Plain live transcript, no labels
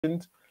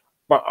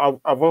but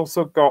I've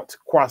also got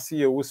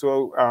Kwasi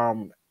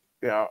Owusu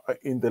yeah,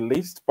 in the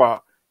list.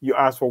 But you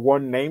asked for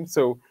one name,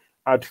 so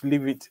I'd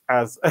leave it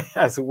as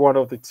as one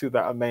of the two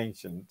that I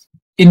mentioned.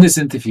 In this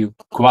interview,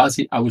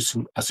 Kwasi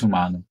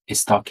Owusu-Asomaning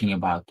is talking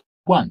about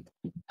 1.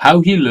 How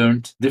he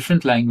learned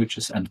different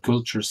languages and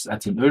cultures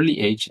at an early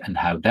age and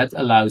how that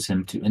allows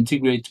him to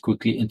integrate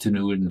quickly into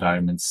new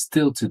environments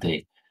still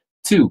today.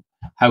 2.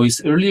 How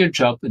his earlier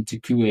job into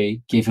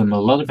QA gave him a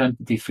lot of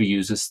empathy for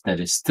users that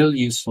is still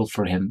useful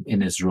for him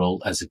in his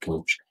role as a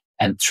coach.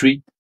 And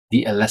 3.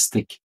 The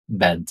elastic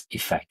band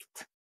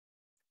effect.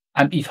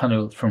 I'm Yves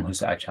Hanul from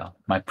Who's Agile.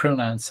 My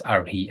pronouns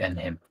are he and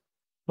him.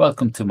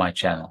 Welcome to my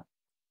channel.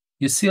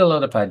 You see a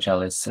lot of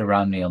agilists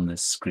around me on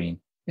this screen.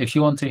 If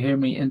you want to hear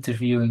me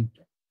interviewing,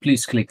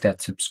 please click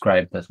that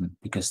subscribe button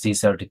because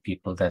these are the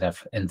people that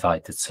I've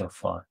invited so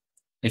far.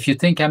 If you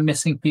think I'm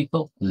missing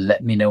people,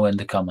 let me know in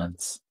the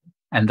comments.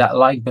 And that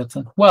like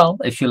button, well,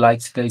 if you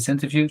liked today's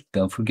interview,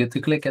 don't forget to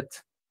click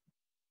it.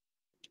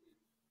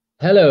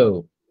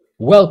 Hello,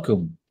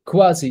 welcome,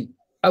 Kwasi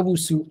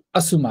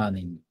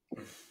Owusu-Asomaning.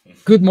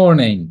 Good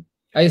morning.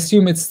 I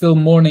assume it's still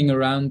morning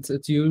around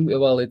at you.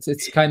 Well,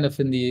 it's kind of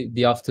in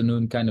the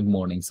afternoon kind of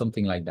morning,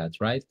 something like that,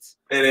 right?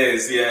 It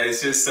is, yeah.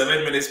 It's just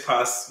 7 minutes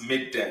past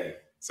midday.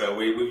 So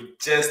we're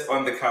just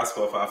on the cusp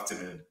of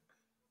afternoon.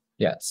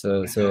 Yeah,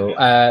 so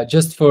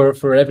just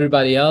for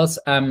everybody else,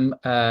 I'm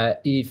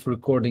Yves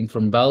recording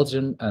from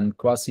Belgium and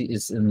Kwasi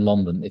is in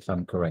London, if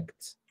I'm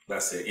correct.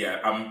 That's it,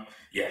 yeah.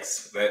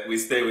 Yes, we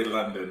stay with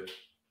London.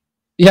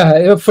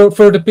 Yeah,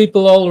 for the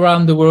people all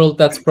around the world,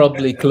 that's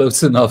probably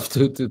close enough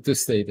to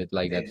state it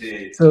like that.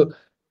 Indeed. So,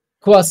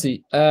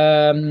 Kwasi,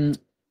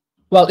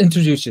 well,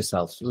 introduce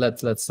yourself.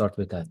 Let's start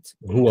with that.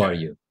 Who are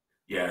you?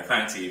 Yeah,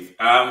 thanks,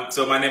 Yves.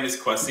 So my name is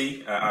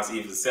Kwasi, as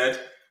Yves has said.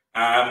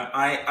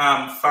 I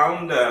am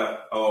founder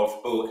of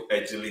Oak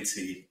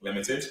Agility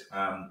Limited,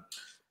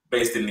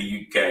 based in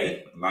the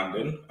UK,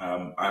 London.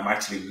 I'm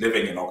actually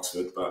living in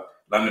Oxford, but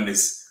London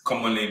is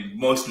commonly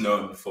most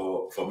known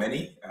for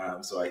many,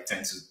 so I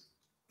tend to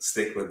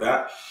stick with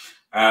that.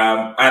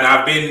 And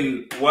I've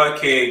been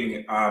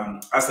working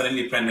as an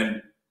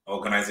independent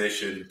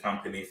organization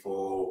company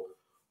for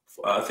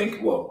I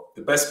think, well,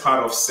 the best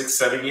part of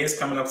 6-7 years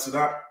coming up to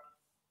that.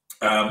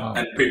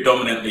 And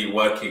predominantly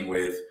working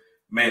with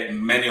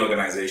many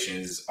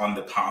organizations on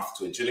the path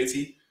to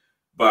agility.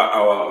 But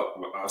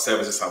our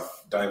services have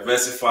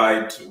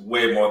diversified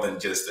way more than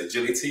just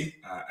agility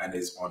and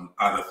is on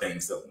other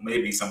things that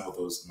maybe some of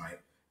those might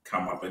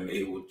come up, and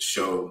it would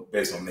show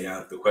based on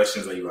the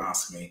questions that you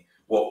ask me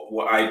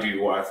what I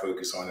do, what I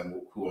focus on,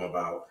 and who I'm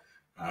about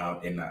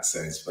in that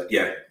sense. But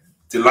yeah,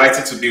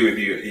 delighted to be with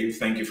you, Yves.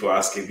 Thank you for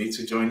asking me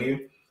to join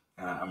you.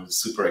 I'm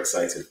super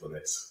excited for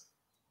this.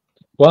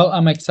 Well,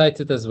 I'm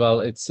excited as well.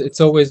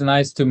 It's always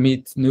nice to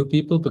meet new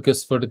people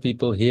because for the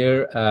people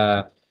here,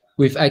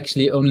 we've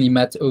actually only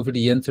met over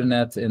the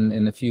internet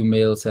in a few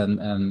mails and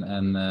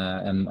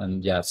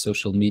yeah,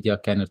 social media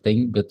kind of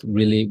thing. But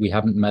really, we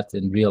haven't met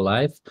in real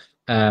life.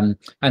 And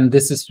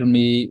this is for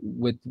me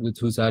with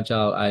Who's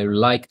Agile. I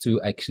like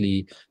to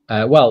actually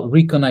well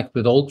reconnect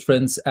with old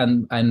friends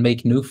and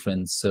make new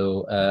friends.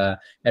 So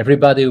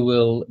everybody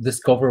will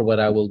discover what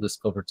I will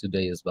discover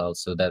today as well.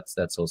 So that's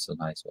also a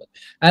nice one.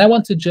 And I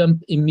want to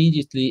jump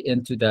immediately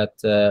into that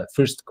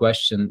first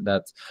question: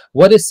 that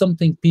what is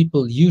something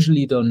people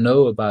usually don't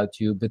know about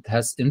you but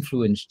has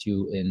influenced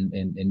you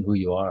in who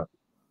you are?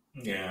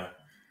 Yeah,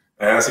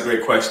 that's a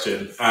great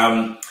question.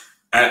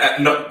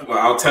 Well,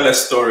 I'll tell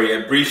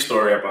a brief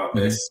story about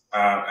this,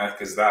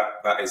 because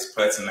that is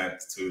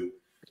pertinent to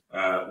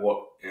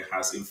what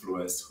has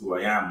influenced who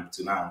I am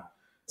to now.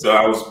 So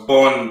I was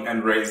born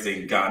and raised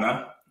in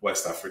Ghana,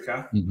 West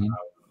Africa.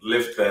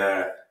 Lived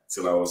there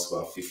till I was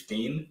about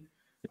 15.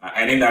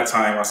 And in that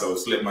time, as I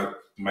was living,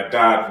 my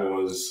dad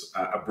was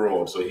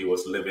abroad, so he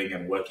was living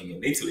and working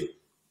in Italy.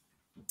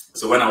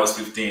 So when I was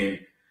 15,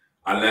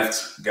 I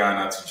left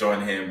Ghana to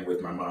join him with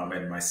my mom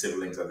and my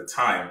siblings at the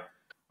time.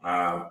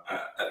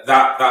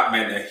 That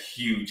meant a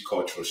huge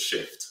cultural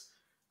shift,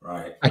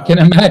 right? I can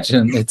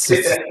imagine. It's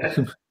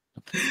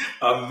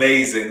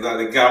amazing. That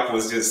the gap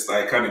was just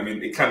it can't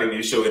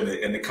even show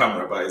in the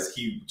camera, but it's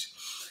huge.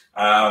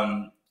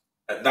 And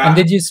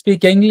did you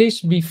speak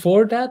English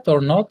before that or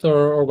not,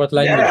 or what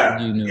language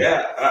do you know?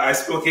 Yeah, I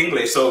spoke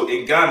English. So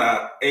in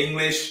Ghana,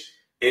 English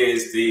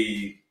is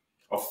the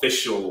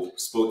official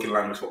spoken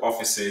language for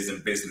offices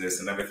and business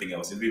and everything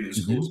else, even in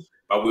schools.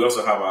 But we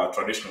also have our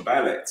traditional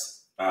dialects.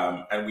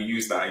 And we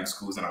use that in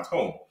schools and at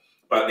home.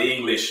 But the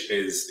English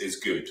is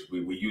good.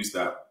 We use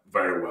that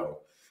very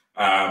well.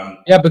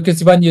 Yeah,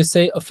 because when you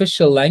say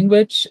official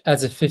language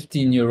as a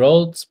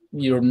 15-year-old,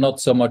 you're not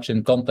so much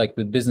in contact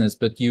with business,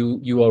 but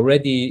you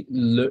already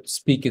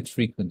speak it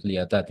frequently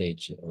at that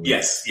age.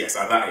 Yes,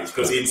 at that age.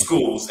 Because in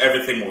schools,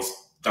 everything was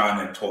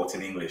done and taught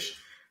in English.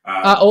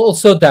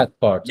 Also that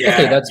part. Yeah,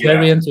 okay, that's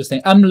very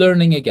interesting. I'm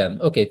learning again.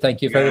 Okay,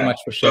 thank you very much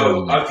for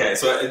sharing.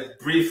 So a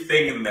brief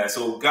thing in there.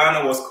 So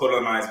Ghana was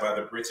colonized by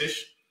the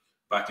British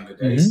back in the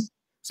days.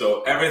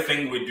 So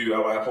everything we do,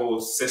 our whole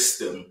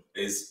system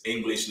is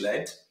English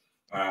led.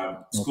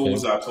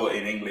 Schools are taught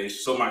in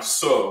English, so much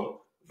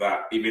so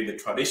that even the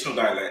traditional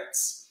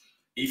dialects,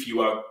 if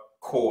you are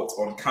caught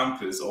on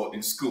campus or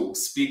in school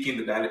speaking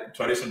the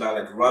traditional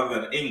dialect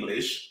rather than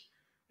English,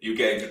 you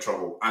get into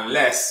trouble.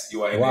 Unless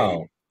you are in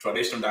a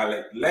traditional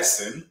dialect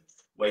lesson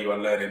where you are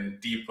learning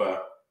deeper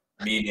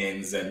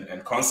meanings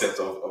and concepts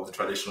of the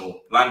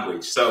traditional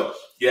language. So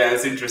yeah,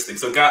 it's interesting.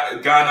 So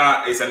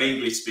Ghana is an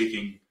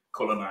English-speaking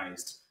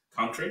colonized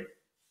country.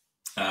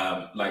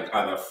 Like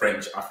other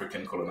French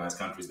African colonized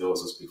countries, they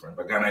also speak French,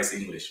 but Ghana is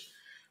English.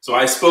 So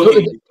I spoke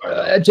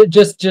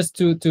just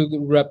to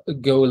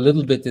go a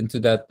little bit into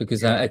that,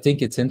 because I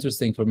think it's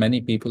interesting for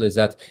many people, is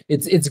that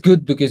it's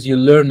good because you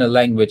learn a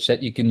language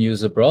that you can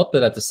use abroad,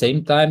 but at the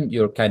same time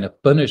you're kind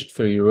of punished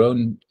for your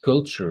own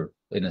culture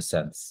in a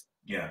sense.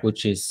 Yeah,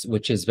 which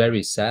is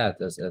very sad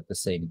at the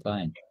same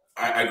time.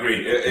 I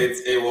agree.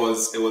 It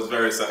was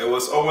very sad. It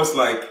was almost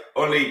like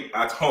only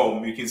at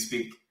home you can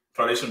speak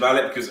traditional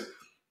dialect, because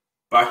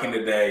back in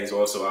the days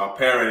also our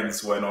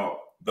parents were not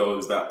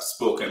those that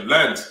spoke and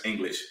learned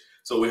English.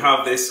 So we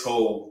have this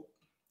whole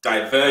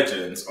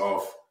divergence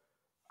of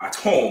at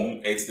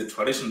home, it's the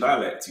traditional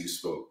dialect you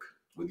spoke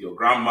with your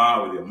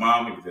grandma, with your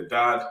mom, with your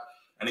dad.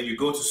 And then you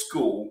go to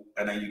school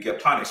and then you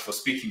get punished for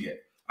speaking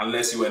it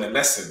unless you were in a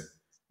lesson,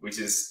 which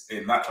is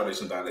in that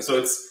traditional dialect. So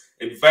it's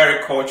a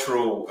very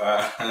cultural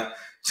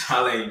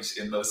challenge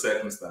in those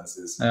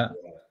circumstances. Yeah.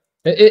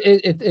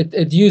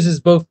 It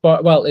uses both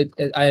part. Well,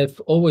 I've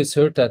always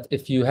heard that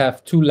if you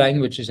have two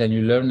languages and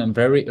you learn them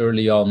very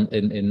early on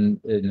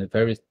in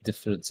very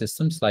different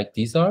systems like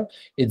these are,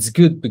 it's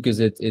good because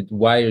it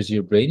wires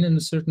your brain in a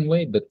certain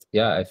way. But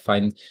yeah, I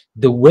find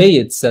the way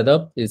it's set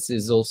up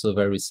is also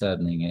very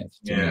saddening.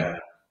 Yeah,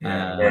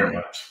 very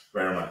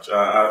much.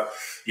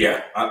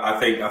 Yeah, I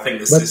think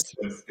the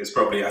system is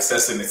probably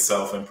assessing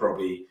itself and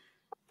probably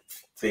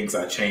things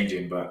are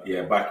changing. But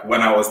yeah, back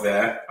when I was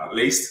there, at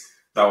least,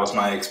 that was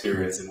my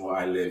experience in what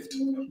I lived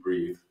and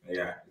breathed.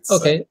 Yeah.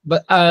 Okay,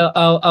 but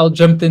I'll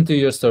jump into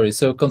your story.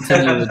 So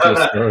continue with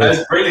your story.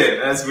 That's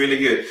brilliant. That's really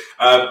good.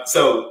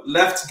 So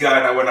left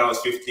Ghana when I was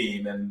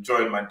 15 and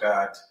joined my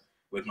dad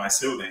with my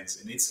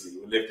siblings in Italy.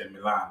 We lived in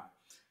Milan,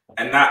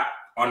 and that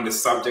on the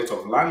subject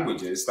of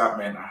languages, that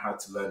meant I had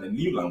to learn a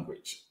new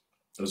language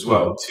as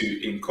well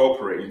to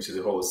incorporate into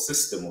the whole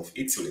system of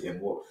Italy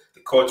and what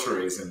the culture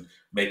is, and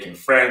making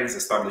friends,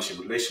 establishing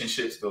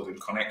relationships, building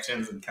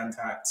connections and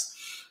contacts.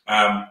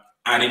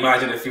 And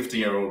imagine a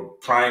 15-year-old,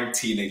 prime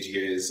teenage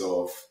years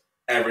of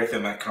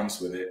everything that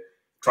comes with it,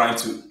 trying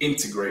to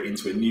integrate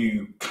into a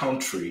new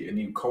country, a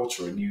new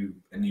culture, a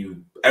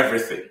new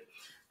everything.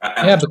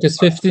 Yeah, because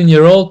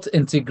 15-year-old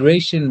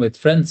integration with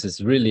friends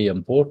is really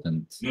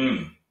important.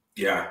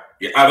 Yeah.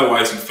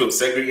 Otherwise, you feel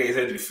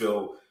segregated. You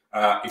feel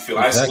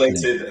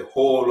isolated. A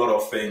whole lot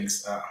of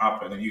things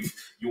happen, and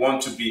you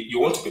want to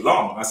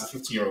belong as a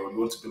 15-year-old. You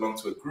want to belong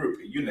to a group,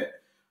 a unit.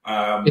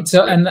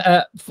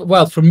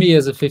 Well, for me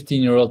as a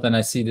 15-year-old, and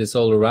I see this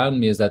all around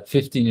me, is that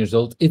 15 years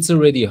old, it's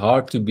already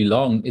hard to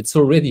belong. It's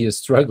already a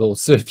struggle.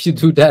 So if you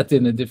do that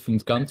in a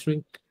different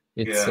country,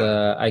 it's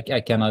I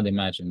cannot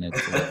imagine it.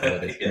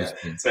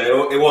 So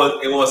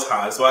it was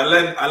hard. So I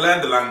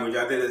learned the language.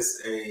 I did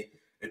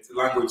it's a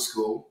language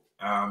school,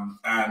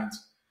 and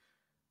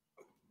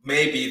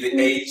maybe the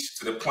age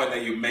to the point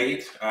that you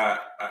made,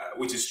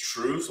 which is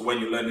true. So when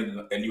you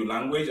learn a new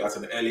language at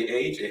an early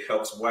age, it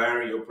helps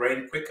wire your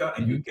brain quicker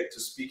and you get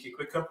to speak it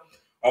quicker.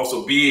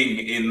 Also,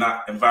 being in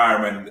that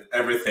environment,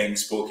 everything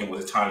spoken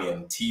was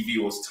Italian. TV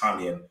was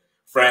Italian.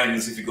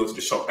 Friends, if you go to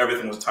the shop,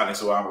 everything was Italian.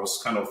 So I was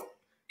kind of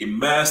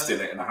immersed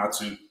in it, and I had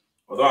to,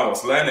 although I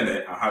was learning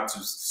it, I had to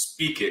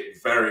speak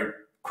it very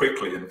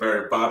quickly and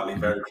very badly,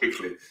 very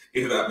quickly,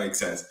 if that makes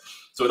sense.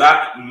 So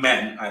that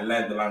meant I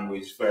learned the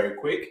language very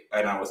quick,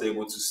 and I was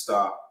able to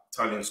start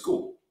Italian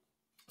school.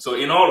 So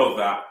in all of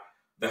that,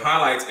 the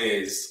highlight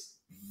is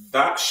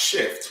that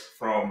shift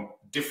from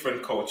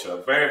different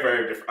culture, very,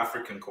 very different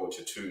African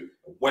culture, to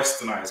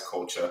westernized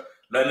culture,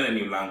 learning a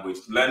new language,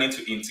 learning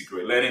to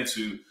integrate, learning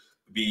to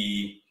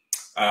be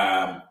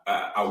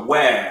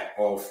aware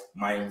of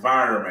my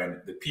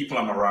environment, the people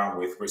I'm around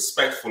with,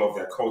 respectful of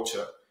their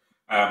culture.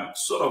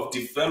 Sort of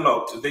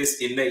developed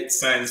this innate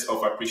sense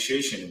of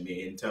appreciation in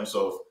me in terms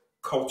of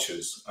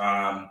cultures,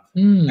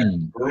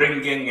 and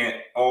bringing it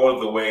all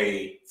the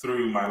way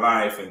through my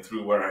life and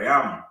through where I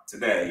am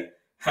today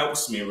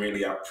helps me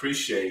really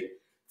appreciate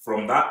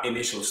from that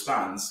initial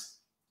stance,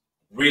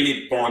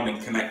 really bond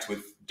and connect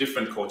with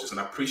different cultures and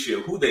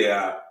appreciate who they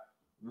are,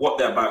 what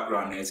their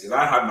background is. Because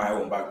I had my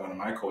own background and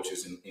my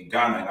cultures in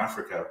Ghana and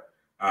Africa.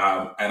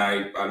 And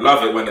I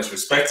love it when it's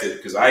respected,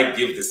 because I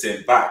give the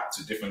same back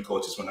to different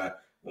cultures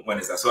when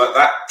it's that. So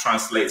that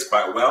translates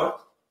quite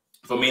well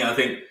for me. I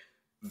think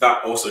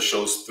that also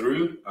shows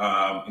through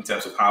in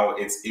terms of how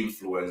it's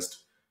influenced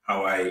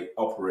how I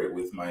operate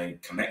with my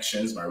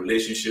connections, my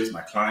relationships,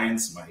 my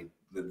clients,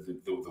 the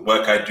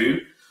work I do.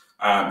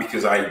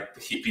 Because I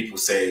hear people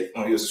say,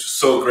 "Oh, you're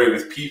so great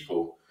with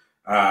people,"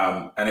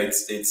 and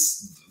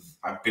it's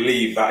I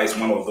believe that is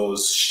one of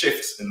those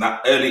shifts in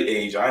that early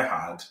age I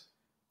had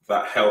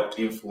that helped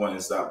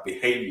influence that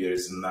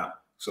behaviors and that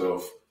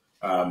sort of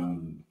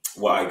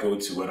what I go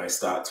to when I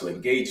start to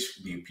engage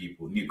new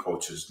people, new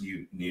cultures,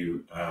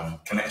 new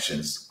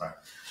connections.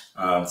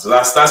 Right. So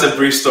that's a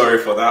brief story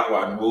for that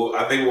one.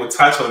 I think we'll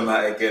touch on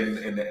that again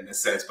in a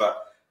sense,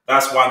 but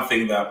that's one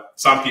thing that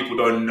some people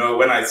don't know.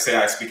 When I say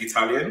I speak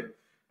Italian,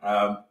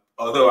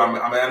 although I'm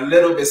a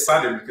little bit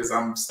saddened because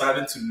I'm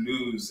starting to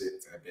lose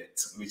it a bit,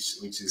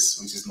 which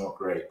is not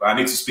great. But I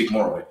need to speak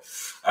more of it.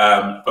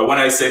 But when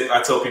I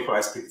tell people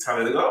I speak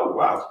Italian, they go, "Oh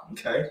wow,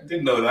 okay,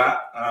 didn't know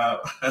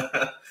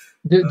that."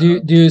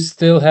 Do you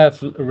still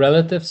have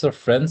relatives or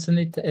friends in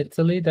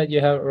Italy that you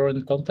are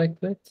in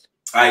contact with?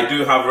 I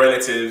do have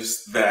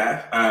relatives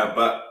there,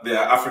 but they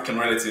are African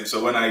relatives.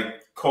 So when I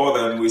call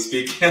them, we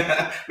speak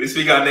we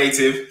speak our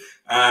native.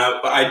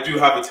 But I do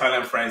have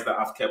Italian friends that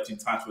I've kept in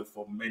touch with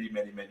for many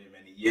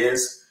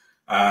years.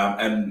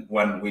 And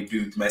when we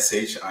do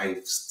message, I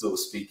still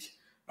speak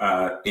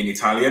in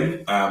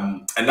Italian.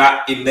 And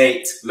that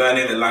innate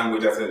learning the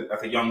language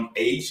at a young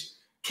age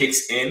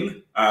kicks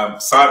in.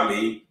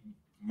 Sadly,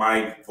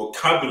 my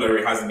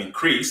vocabulary hasn't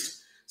increased.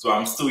 So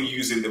I'm still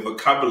using the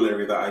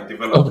vocabulary that I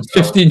developed.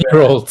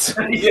 15-year-old.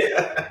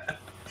 Yeah.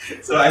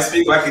 So I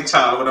speak like a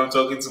child when I'm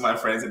talking to my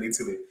friends in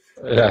Italy.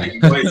 Yeah.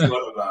 What is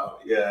what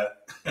about? Yeah.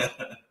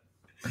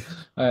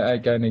 I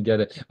kind of get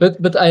it,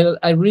 but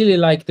I really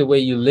like the way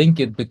you link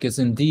it, because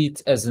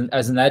indeed, as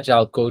an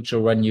agile coach, or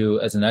when you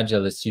as an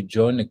agilist you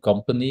join a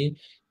company,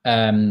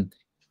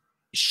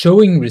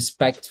 showing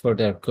respect for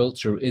their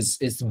culture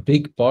is a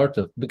big part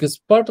of, because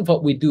part of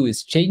what we do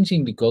is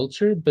changing the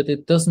culture, but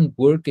it doesn't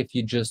work if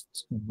you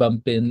just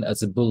bump in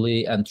as a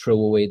bully and throw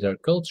away their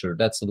culture.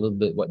 That's a little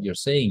bit what you're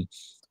saying.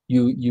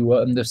 You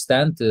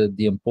understand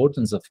the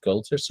importance of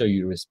culture, so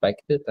you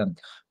respect it, and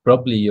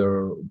probably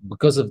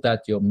because of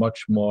that you're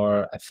much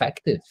more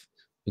effective,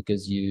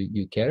 because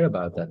you care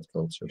about that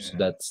culture. Yeah. So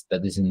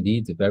that is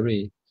indeed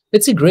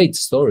it's a great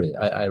story.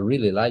 I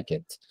really like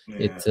it.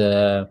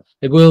 Yeah.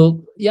 It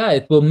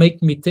will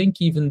make me think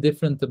even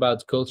different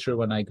about culture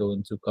when I go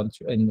into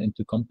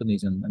into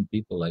companies and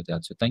people like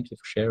that. So thank you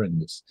for sharing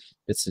this.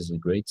 This is a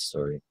great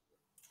story.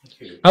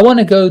 I want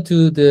to go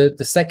to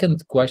the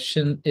second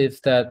question.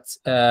 If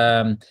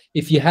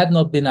you had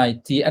not been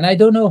IT, and I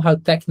don't know how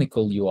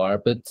technical you are,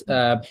 but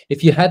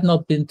if you had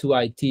not been to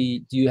IT,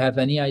 do you have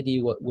any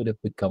idea what would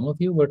have become of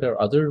you? Were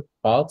there other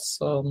paths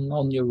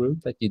on your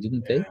route that you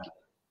didn't take?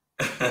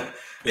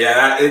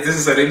 Yeah, this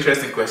is an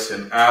interesting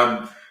question.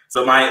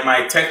 So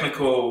my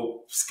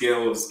technical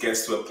skills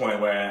gets to a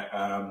point where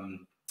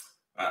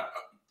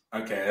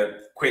okay,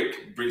 a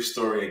quick brief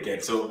story again.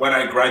 So when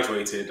I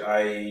graduated,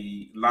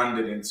 I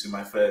landed into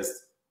my first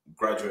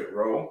graduate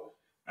role,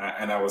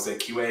 and I was a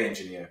QA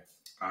engineer.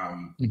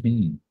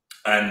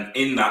 And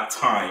in that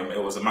time,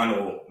 it was a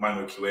manual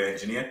QA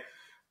engineer.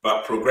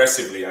 But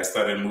progressively, I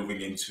started moving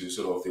into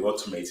sort of the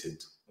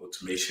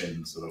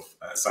automation sort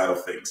of side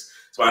of things.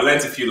 So I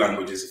learned a few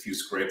languages, a few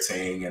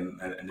scripting,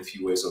 and a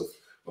few ways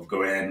of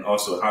going.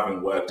 Also,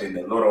 having worked in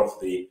a lot of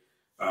the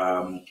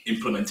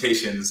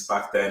implementations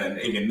back then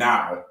and even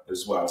now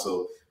as well.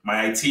 So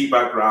my IT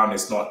background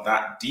is not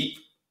that deep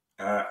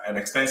and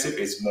extensive.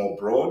 It's more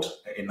broad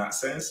in that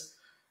sense.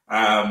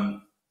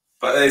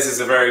 But this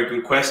is a very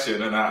good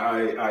question, and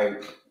I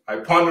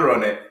ponder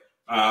on it.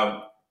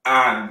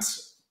 And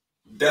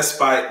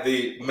despite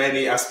the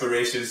many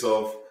aspirations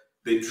of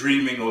the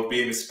dreaming of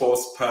being a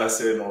sports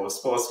person or a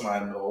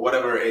sportsman or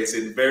whatever it is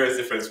in various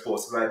different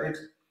sports, because I did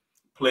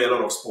play a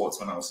lot of sports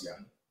when I was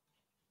young,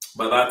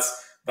 but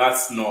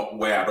that's not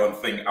where I don't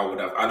think I would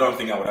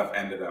have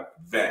ended up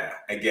there.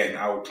 Again,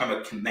 I would kind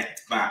of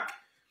connect back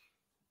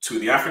to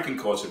the African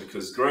culture,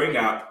 because growing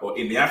up, or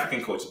in the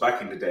African culture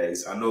back in the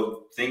days, I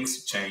know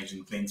things change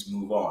and things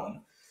move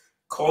on.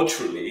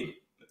 Culturally,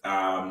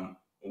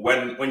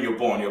 when you're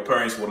born, your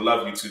parents would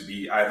love you to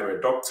be either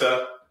a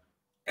doctor,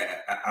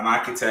 an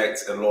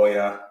architect, a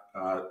lawyer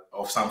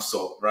of some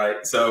sort,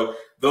 right? So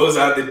those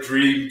are the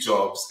dream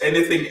jobs.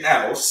 Anything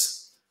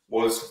else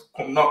was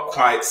not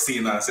quite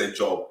seen as a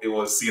job. It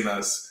was seen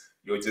as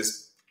you're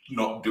just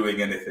not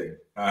doing anything.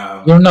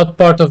 You're not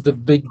part of the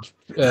big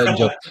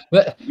job.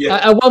 But yeah.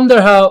 I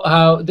wonder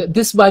how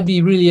this might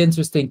be really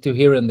interesting to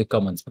hear in the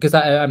comments, because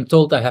I'm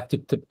told I have to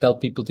tell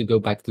people to go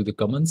back to the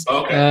comments.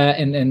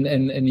 Okay. in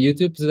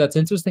YouTube. So that's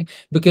interesting,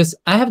 because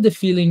I have the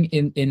feeling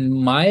in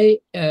my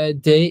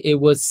day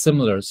it was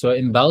similar. So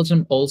in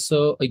Belgium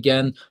also,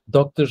 again,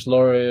 doctors,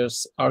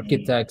 lawyers,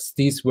 architects,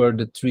 these were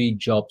the three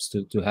jobs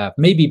to have.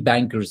 Maybe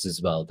bankers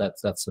as well.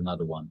 That's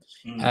another one.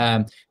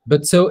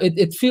 But so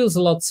it feels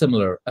a lot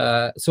similar.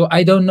 So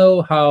I don't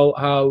know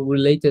how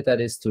related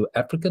that is to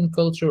African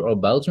culture or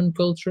Belgian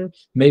culture.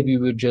 Maybe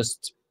we're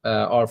just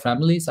our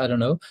families, I don't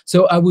know.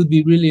 So I would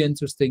be really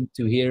interesting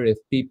to hear if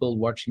people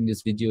watching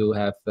this video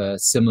have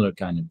similar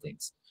kind of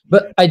things.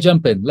 But I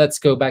jump in. Let's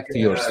go back to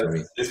your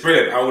story. It's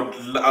brilliant.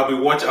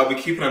 I'll be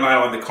keeping an eye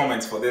on the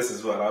comments for this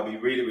as well. I'll be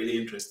really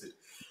interested.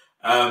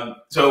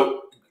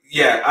 So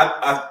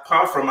yeah,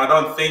 apart from, I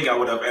don't think I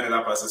would have ended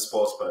up as a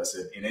sports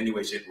person in any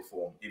way, shape, or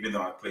form, even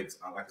though I played,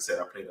 like I said,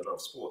 I played a lot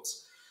of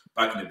sports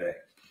back in the day.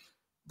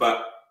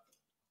 But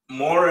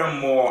more and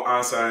more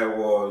as I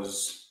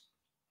was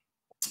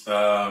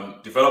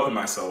developing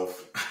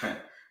myself,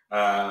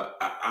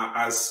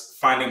 as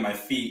finding my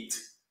feet,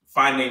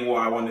 finding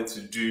what I wanted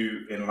to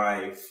do in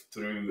life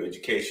through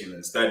education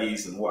and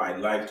studies, and what I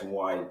liked and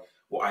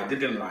what I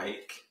didn't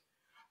like,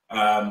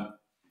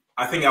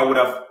 I think I would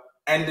have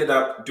ended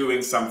up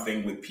doing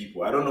something with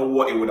people. I don't know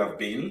what it would have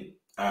been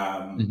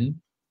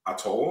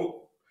at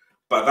all,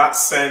 but that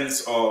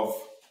sense of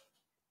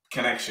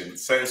connection,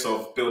 sense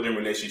of building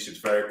relationships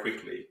very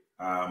quickly.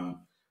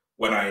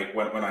 When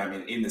I'm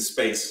in the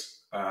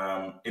space,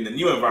 in the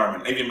new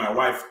environment, even my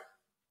wife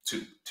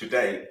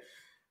today,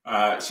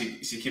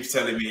 she keeps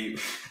telling me,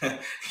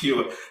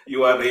 you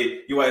are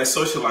a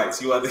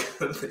socialite. You are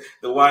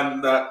the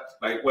one that,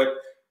 like,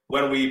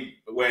 when we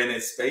were in a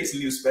new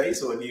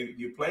space or a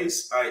new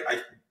place,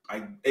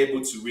 I'm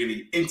able to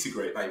really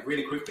integrate, like,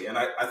 really quickly. And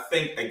I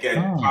think,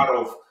 again, part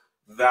of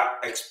that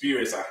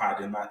experience I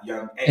had in that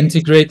young age.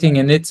 Integrating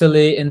in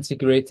Italy,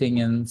 integrating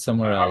in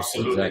somewhere else.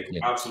 Absolutely,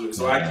 exactly. absolutely.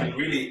 So I can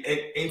really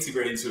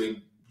integrate into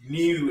a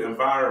new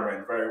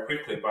environment very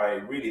quickly by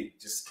really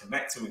just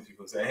connecting with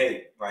people. Say,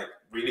 hey, like,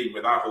 really,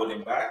 without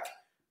holding back,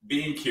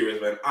 being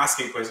curious and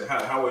asking questions.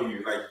 How are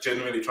you? Like,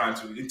 genuinely trying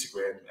to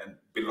integrate and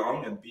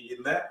belong and be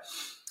in there.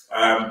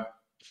 And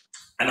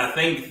I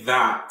think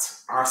that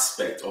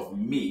aspect of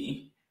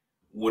me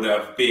would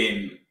have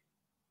been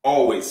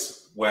always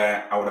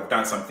where I would have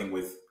done something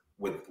with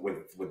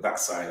that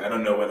side. I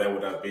don't know whether it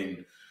would have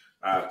been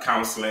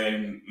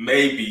counseling,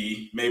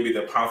 maybe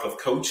the path of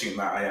coaching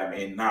that I am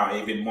in now,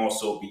 even more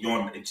so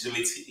beyond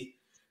agility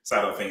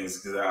side of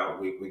things, because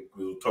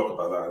we'll talk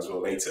about that as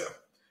well later.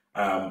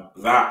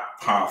 That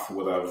path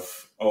would have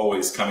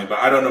always come in, but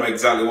I don't know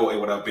exactly what it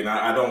would have been.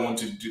 I don't want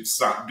to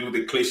do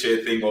the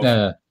cliche thing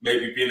of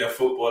maybe being a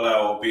footballer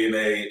or being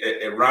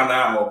a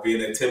runner or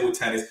being a table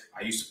tennis.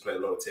 I used to play a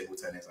lot of table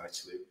tennis,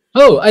 actually.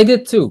 Oh, I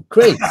did too.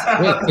 Great.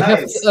 Great. We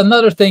have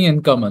another thing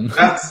in common.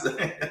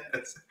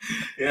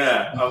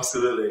 Yeah,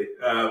 absolutely.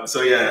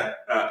 So yeah,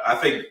 I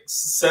think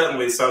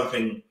certainly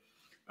something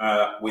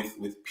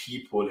with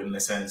people, in the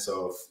sense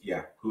of,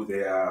 yeah, who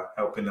they are,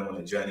 helping them on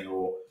a journey,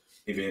 or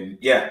even,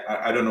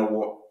 I don't know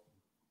what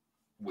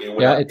it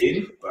would have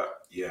been, but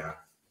yeah.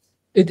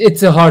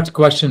 It's a hard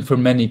question for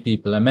many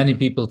people, and many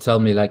people tell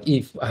me, like,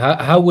 Eve,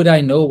 how would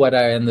I know what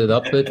I ended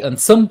up with? And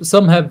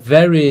some have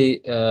very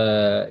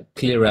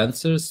clear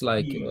answers,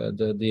 like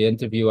the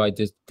interview I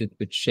just did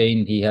with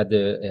Shane. He had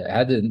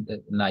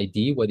an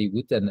idea what he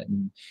would,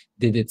 and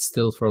did it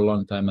still for a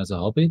long time as a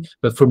hobby.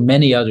 But for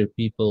many other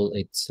people,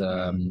 it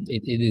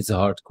is a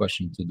hard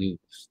question to do.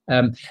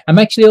 I'm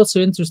actually also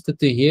interested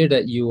to hear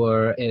that you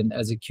are in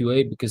as a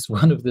QA, because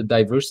one of the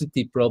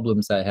diversity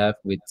problems I have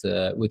with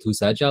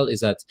Who's Agile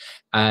is that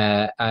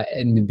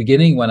in the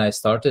beginning, when I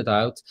started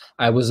out,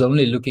 I was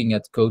only looking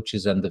at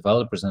coaches and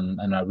developers,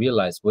 and I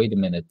realized, wait a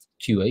minute,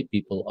 QA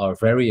people are a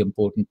very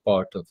important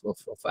part of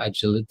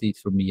agility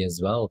for me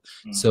as well.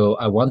 So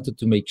I wanted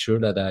to make sure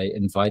that I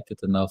invited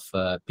enough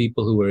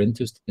people who were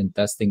interested in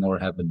testing or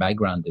have a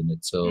background in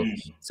it. So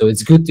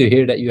it's good to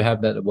hear that you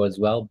have that as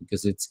well,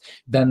 because it's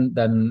then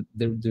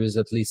there's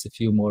at least a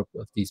few more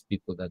of these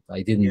people that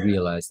I didn't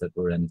realize that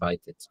were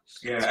invited.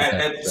 Yeah,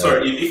 and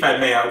sorry, if I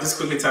may, I'll just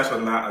quickly touch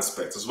on that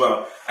aspect as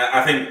well.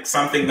 I think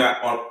something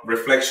that, on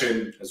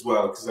reflection as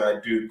well, because I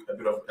do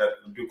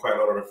quite a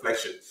lot of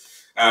reflection.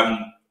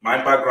 My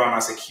background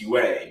as a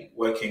QA,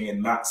 working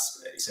in that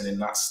space and in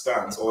that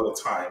stance all the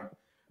time,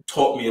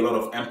 taught me a lot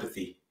of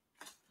empathy,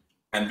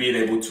 and being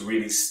able to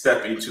really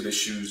step into the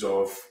shoes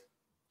of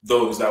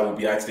those that will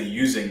be actually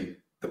using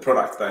the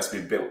product that's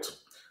been built.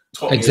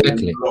 Taught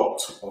me a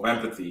lot of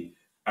empathy,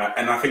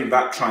 and I think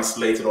that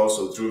translated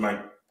also through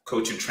my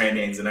coaching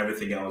trainings and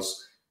everything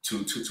else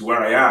to where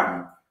I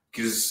am.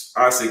 Because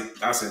as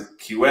a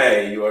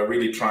QA, you are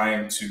really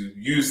trying to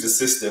use the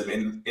system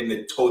in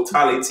the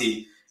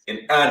totality,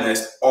 in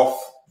earnest, of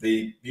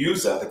the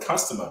user, the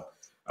customer.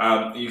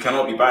 You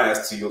cannot be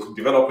biased to your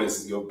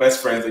developers, your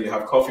best friends that you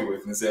have coffee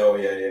with, and say, "Oh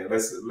yeah,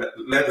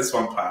 let this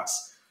one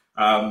pass."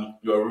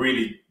 You're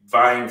really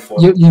vying for.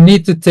 You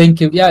need to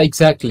think. Yeah,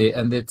 exactly,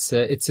 and it's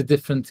a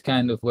different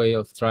kind of way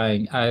of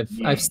trying.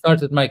 I've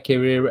started my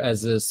career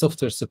as a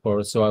software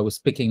support, so I was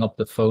picking up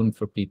the phone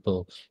for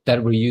people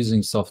that were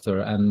using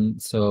software,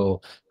 and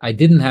so I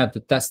didn't have the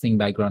testing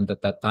background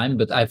at that time.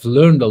 But I've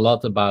learned a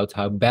lot about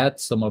how bad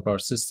some of our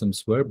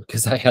systems were,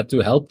 because I had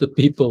to help the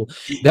people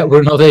that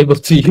were not able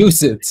to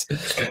use it.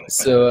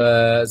 So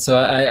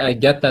I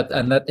get that,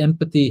 and that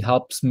empathy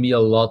helps me a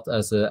lot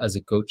as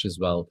a coach as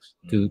well,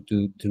 to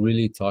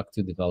really talk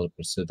to developers.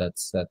 So that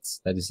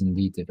is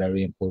indeed a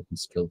very important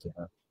skill to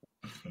have.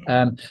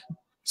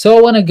 So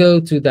I want to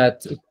go to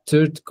that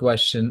third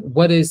question.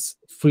 What is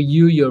for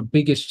you your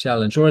biggest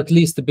challenge, or at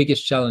least the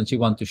biggest challenge you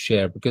want to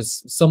share?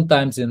 Because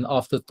sometimes in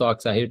after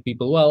talks, I hear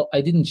people, well, I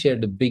didn't share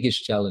the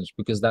biggest challenge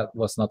because that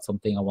was not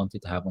something I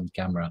wanted to have on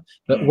camera.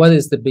 But what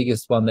is the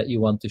biggest one that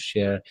you want to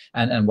share,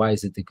 and why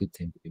is it a good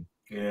thing for you?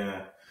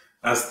 Yeah,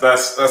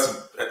 that's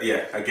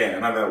yeah. Again,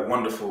 another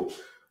wonderful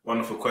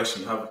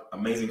question. You have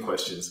amazing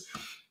questions,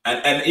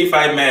 and if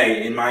I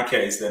may, in my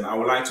case, then I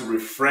would like to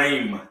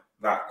reframe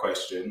that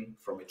question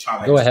from a Go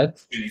challenge to ahead.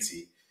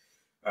 opportunity.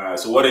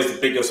 So, what is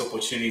the biggest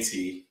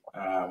opportunity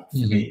for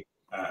me,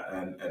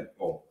 and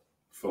well,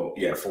 for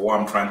what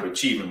I'm trying to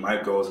achieve and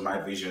my goals, my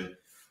vision,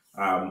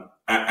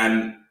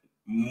 and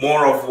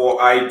more of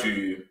what I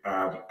do,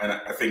 and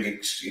I think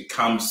it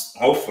comes,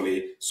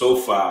 hopefully, so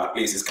far at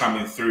least, it's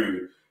coming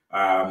through,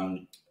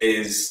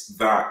 is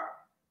that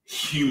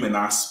human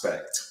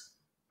aspect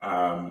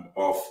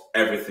of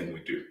everything we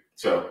do.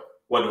 So,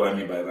 what do I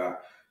mean by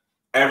that?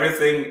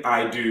 Everything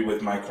I do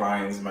with my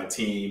clients, my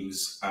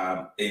teams,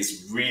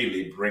 is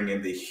really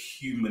bringing the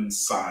human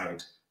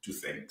side to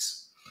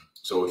things.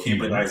 So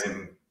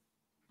humanizing,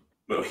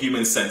 well,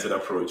 human-centered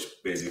approach,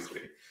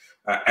 basically.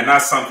 And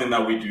that's something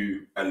that we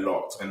do a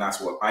lot, and that's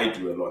what I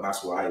do a lot. And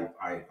that's what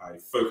I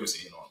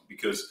focus in on,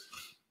 because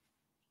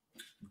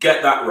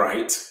get that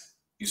right,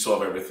 you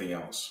solve everything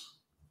else.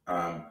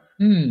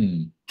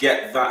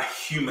 Get that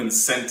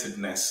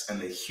human-centeredness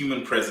and the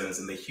human presence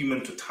and the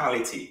human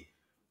totality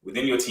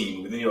within your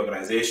team, within your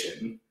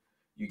organization,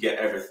 you get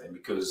everything,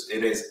 because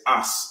it is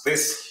us,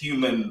 this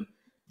human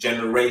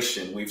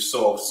generation. We've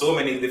solved so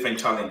many different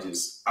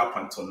challenges up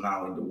until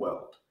now in the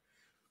world.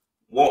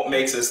 What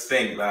makes us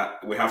think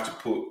that we have to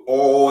put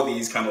all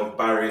these kind of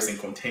barriers and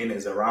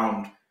containers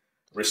around,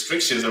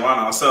 restrictions around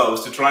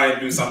ourselves to try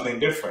and do something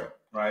different,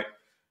 right?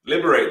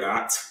 Liberate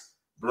that,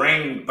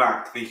 bring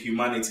back the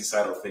humanity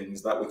side of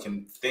things, that we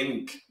can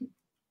think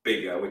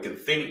bigger, we can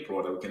think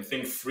broader, we can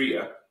think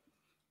freer,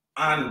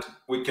 and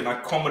we can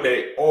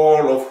accommodate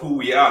all of who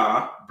we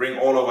are, bring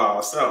all of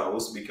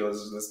ourselves,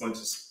 because it's not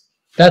just...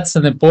 That's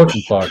an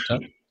important part. Huh?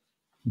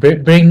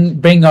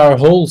 Bring our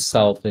whole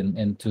self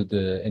into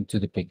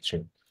the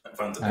picture.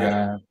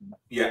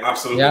 Yeah,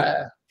 absolutely.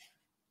 Yeah,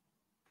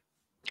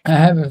 I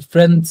have a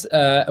friend,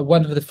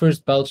 one of the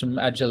first Belgian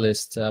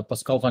agilists,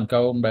 Pascal van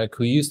Kouwenberg,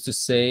 who used to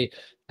say,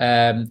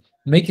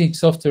 making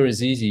software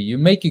is easy. You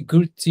make a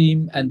good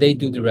team and they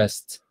do the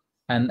rest.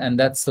 And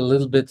that's a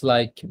little bit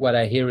like what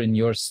I hear in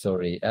your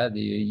story.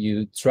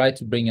 You try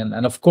to bring in,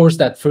 and of course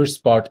that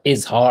first part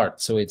is hard,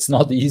 so it's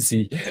not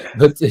easy.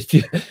 But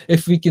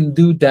if we can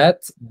do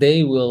that,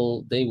 they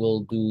will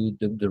do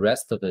the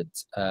rest of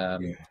it.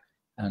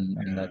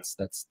 And that's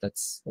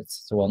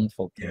a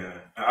wonderful thing. Yeah,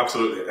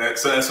 absolutely.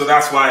 So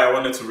that's why I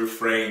wanted to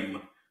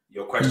reframe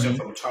your question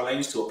from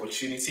challenge to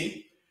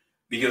opportunity,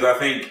 because I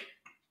think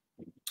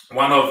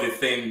one of the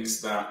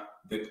things that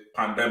the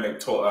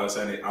pandemic taught us,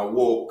 and it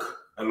awoke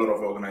a lot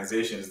of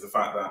organizations, is the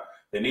fact that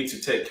they need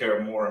to take care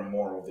of more and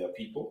more of their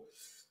people.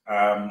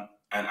 And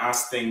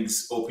as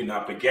things open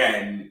up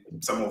again,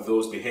 some of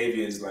those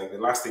behaviors, like the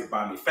elastic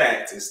band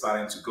effect, is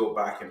starting to go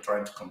back and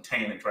trying to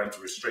contain and trying to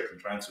restrict and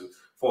trying to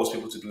force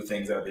people to do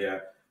things that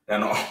they're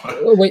not.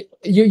 Wait,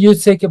 you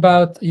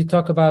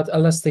talk about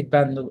elastic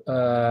band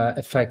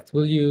effect.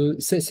 Will you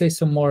say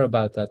some more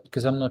about that?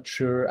 Because I'm not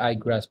sure I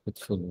grasp it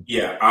fully.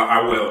 Yeah,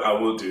 I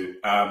will do.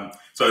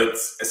 So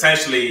it's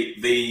essentially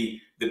the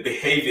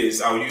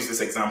behaviors. I'll use this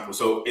example.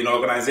 So in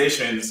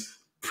organizations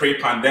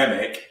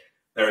pre-pandemic,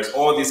 there is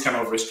all these kind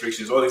of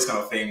restrictions, all these kind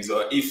of things.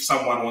 Or if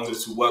someone wanted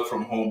to work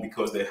from home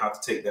because they have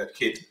to take their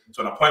kid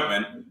to an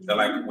appointment, they're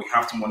like, we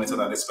have to monitor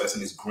that this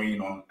person is green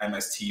on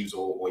MS Teams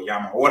or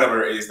Yammer or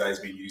whatever it is that is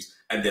being used,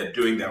 and they're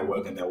doing their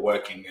work and they're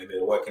working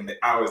the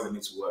hours they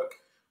need to work,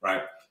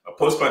 right?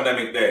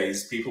 Post-pandemic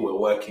days, people were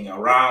working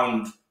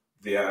around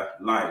their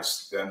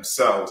lives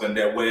themselves, and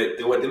they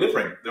were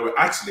delivering. They were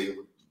actually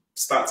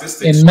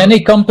statistics. In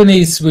many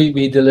companies,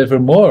 we deliver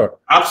more.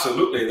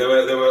 Absolutely, there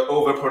were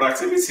over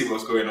productivity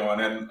was going on,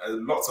 and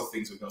lots of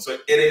things were going on. So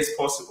it is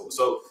possible.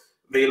 So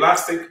the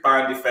elastic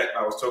band effect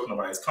I was talking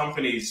about is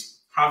companies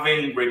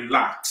having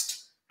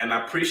relaxed and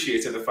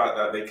appreciated the fact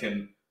that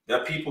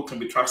their people can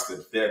be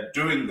trusted. They're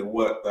doing the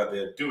work that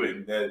they're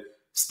doing. They're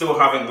still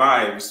having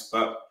lives,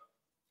 but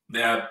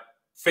they're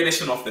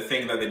finishing off the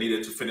thing that they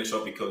needed to finish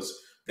off because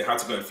they had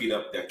to go and feed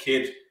up their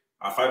kid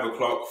at 5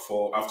 o'clock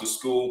for after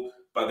school,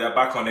 but they're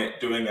back on it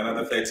doing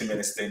another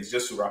 30-minute stint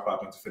just to wrap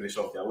up and to finish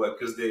off their work,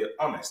 because they're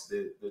honest,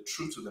 they're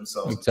true to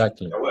themselves.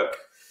 Exactly. Their work.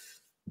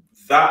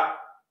 That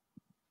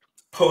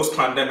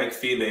post-pandemic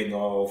feeling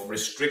of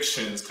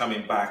restrictions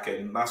coming back,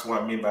 and that's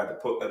what I mean by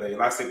the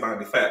elastic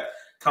band effect.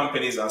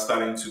 Companies are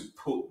starting to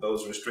put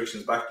those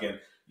restrictions back in.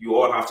 You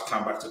all have to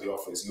come back to the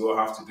office. You all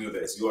have to do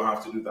this. You all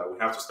have to do that. We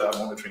have to start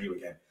monitoring you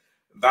again.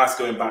 That's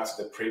going back to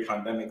the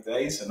pre-pandemic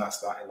days, and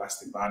that's that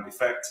elastic band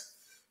effect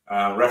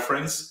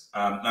reference.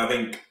 I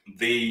think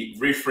the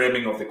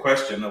reframing of the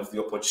question, of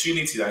the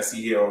opportunity that I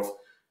see here of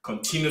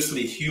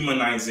continuously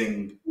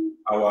humanizing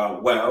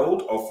our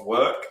world of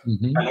work,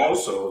 and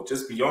also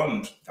just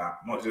beyond that,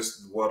 not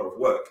just the world of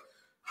work,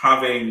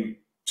 having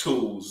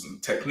tools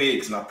and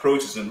techniques and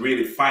approaches and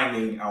really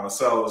finding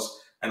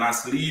ourselves, and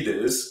as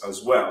leaders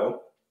as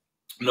well,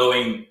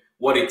 knowing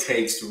what it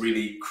takes to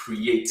really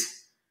create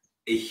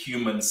a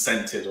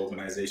human-centered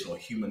organization or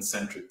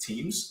human-centric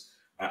teams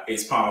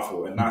is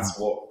powerful. And that's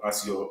what,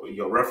 as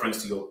your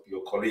reference to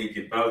your colleague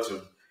in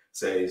Belgium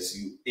says,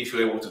 if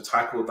you're able to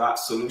tackle that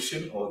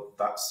solution or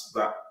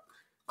that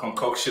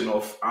concoction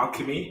of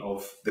alchemy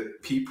of the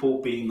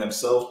people being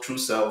themselves, true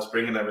selves,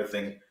 bringing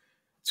everything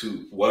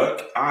to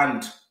work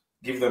and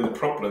give them the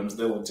problems,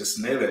 they will just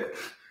nail it,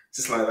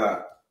 just like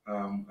that.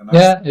 And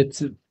yeah,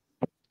 it's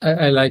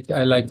I like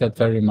that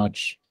very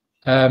much.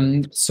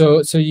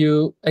 So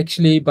you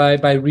actually by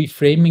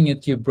reframing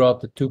it, you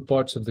brought the two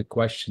parts of the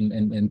question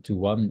into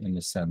one, in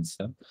a sense.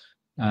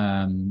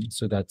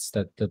 So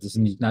that is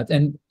indeed not,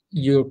 and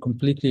you're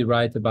completely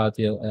right about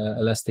the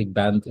elastic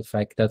band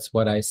effect. That's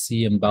what I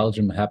see in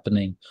Belgium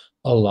happening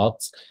a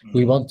lot.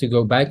 We want to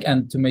go back,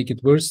 and to make it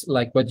worse,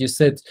 like what you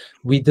said,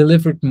 we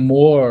delivered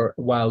more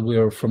while we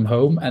were from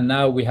home, and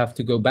now we have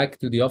to go back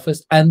to the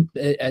office and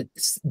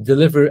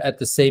deliver at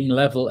the same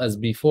level as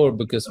before,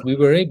 because we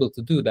were able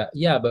to do that.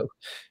 Yeah, but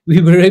we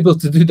were able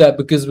to do that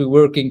because we're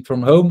working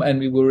from home and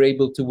we were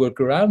able to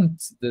work around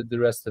the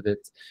rest of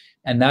it.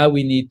 And now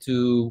we need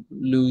to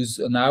lose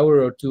an hour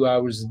or 2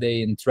 hours a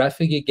day in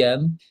traffic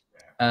again,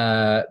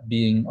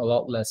 being a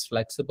lot less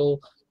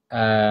flexible.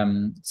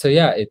 So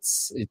yeah,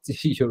 it's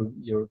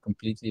you're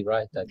completely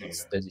right. That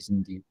is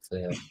indeed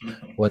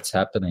what's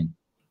happening.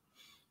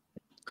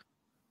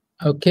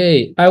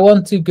 Okay, I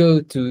want to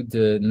go to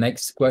the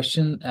next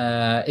question.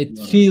 It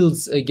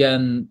feels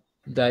again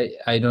that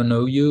I don't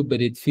know you,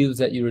 but it feels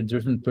that you're a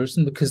different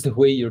person because the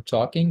way you're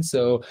talking.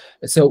 So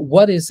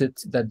what is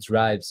it that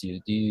drives you?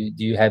 Do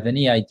you have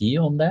any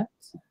idea on that?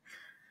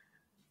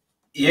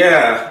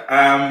 Yeah,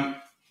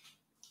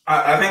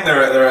 I think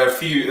there are a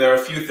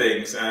few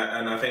things,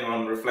 and I think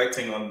on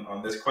reflecting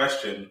on this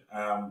question,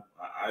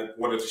 I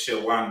wanted to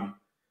share one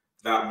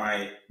that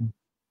might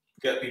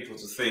get people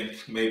to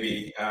think,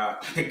 maybe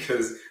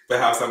because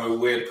perhaps I'm a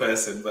weird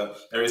person, but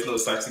there is no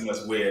such thing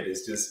as weird.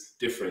 It's just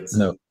difference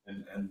and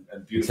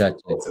beautiful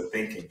thoughts and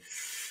thinking.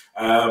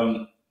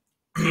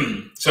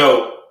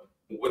 So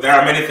there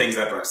are many things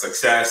that are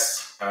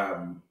success,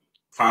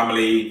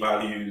 family,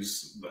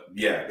 values,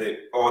 yeah,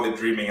 all the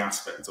dreaming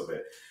aspects of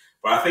it.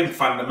 But I think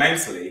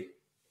fundamentally,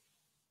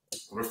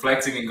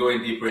 reflecting and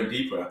going deeper and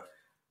deeper,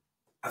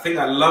 I think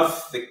I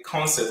love the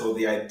concept or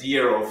the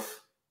idea of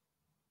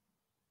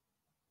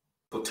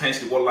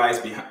potentially what lies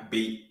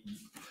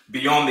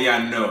beyond the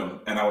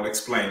unknown. And I will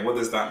explain what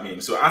does that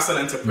mean. So as an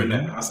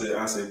entrepreneur, as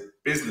a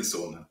business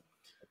owner,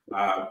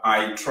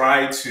 I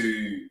try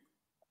to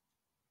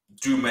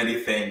do many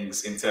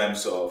things in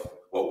terms of,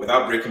 well,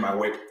 without breaking my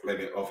weight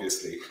limit,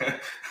 obviously,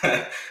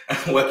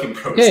 work in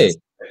process. Okay.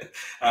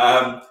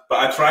 But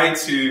I try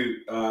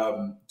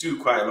to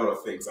do quite a lot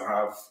of things. I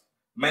have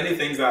many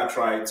things that I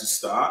try to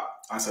start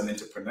as an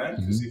entrepreneur,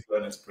 because if you're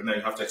an entrepreneur,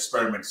 you have to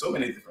experiment so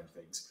many different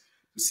things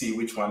to see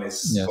which one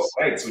is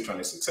correct, which one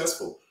is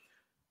successful.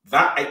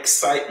 That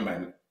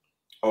excitement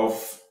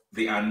of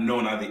the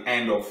unknown at the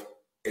end of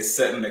a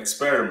certain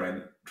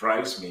experiment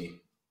drives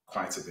me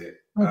quite a bit.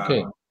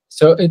 Okay.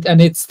 So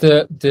it's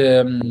the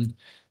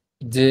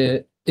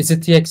is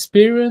it the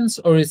experience,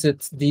 or is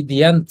it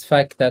the end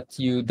fact that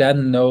you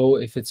then know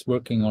if it's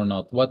working or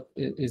not? What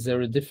is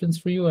there a difference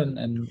for you,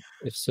 and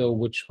if so,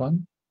 which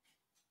one?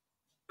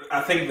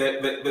 I think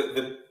that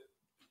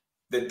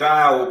the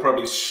dial will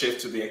probably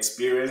shift to the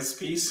experience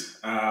piece,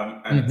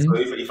 and so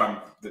if I'm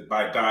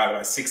by dial,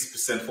 like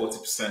 60%,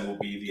 40% will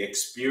be the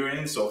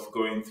experience of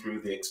going through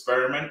the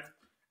experiment,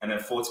 and then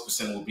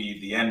 40% will be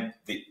the end.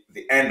 The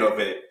end of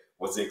it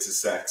was the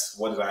success.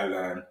 What did I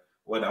learn?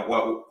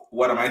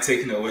 What am I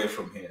taking away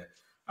from here?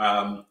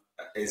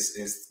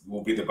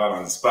 Will be the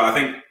balance. But I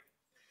think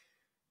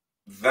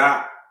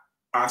that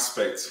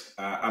aspect,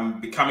 I'm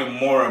becoming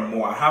more and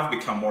more. I have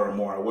become more and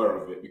more aware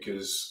of it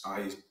because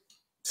I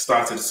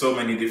started so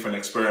many different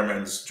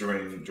experiments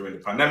during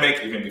the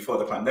pandemic, even before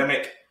the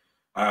pandemic,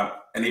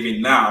 and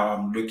even now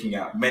I'm looking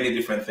at many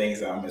different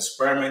things that I'm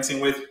experimenting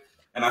with,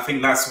 and I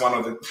think that's one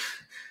of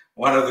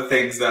the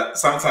things that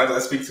sometimes I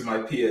speak to my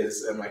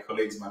peers and my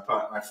colleagues,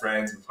 my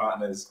friends, my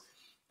partners,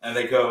 and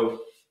they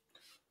go,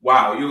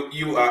 "Wow,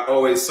 you are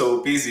always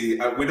so busy.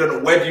 We don't know,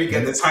 where do you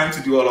get the time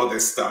to do all of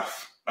this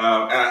stuff?"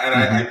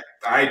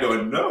 I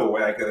don't know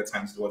where I get the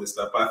time to do all this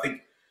stuff, but I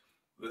think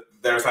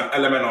there's an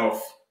element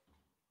of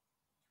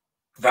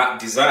that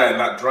desire,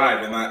 that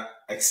drive, and that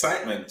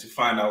excitement to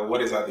find out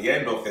what is at the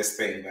end of this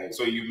thing. Like,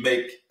 so you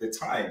make the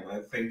time. I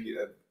think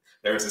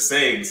there is a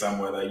saying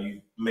somewhere that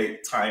you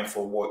make time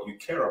for what you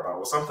care about,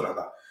 or something like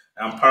that.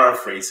 I'm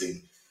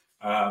paraphrasing,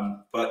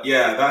 but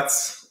yeah,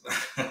 that's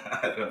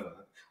I don't know.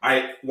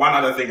 One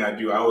other thing I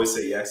do, I always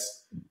say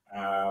yes,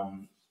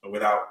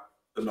 without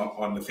not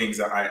on the things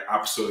that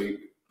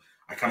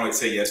I cannot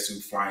say yes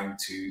to flying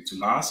to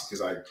Mars,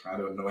 because I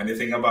don't know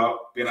anything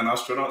about being an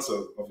astronaut.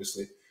 So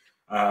obviously,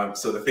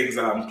 So the things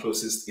that I'm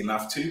closest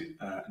enough to,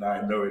 that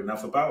I know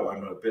enough about, or I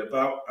know a bit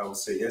about, I will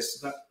say yes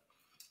to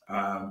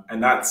that.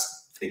 And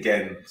that's,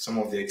 again, some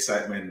of the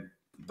excitement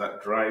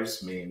that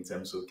drives me in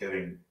terms of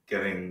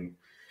getting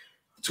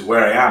to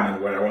where I am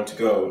and where I want to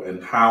go,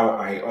 and how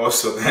I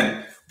also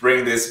then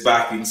bring this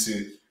back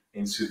into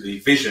the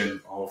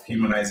vision of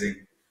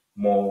humanizing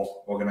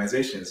more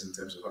organizations in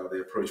terms of how they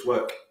approach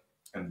work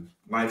and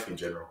life in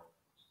general.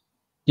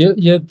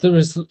 Yeah,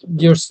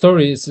 your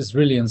story is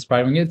really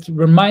inspiring. It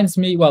reminds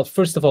me, well,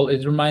 first of all,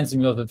 it reminds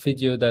me of a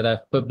video that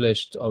I've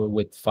published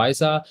with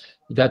Faiza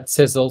that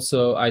says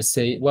also, I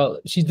say, well,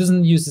 she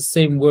doesn't use the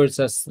same words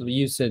as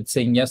you said,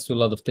 saying yes to a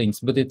lot of things,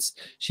 but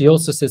she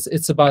also says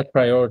it's about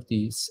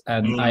priorities,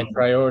 and I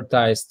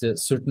prioritize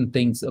certain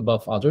things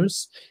above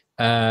others.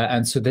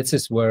 And so this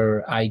is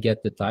where I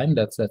get the time.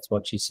 That's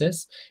what she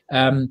says.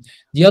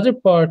 The other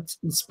part,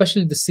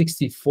 especially the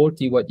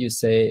 60-40, what you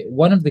say,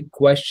 one of the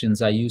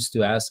questions I used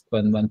to ask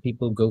when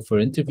people go for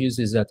interviews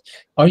is that,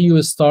 are you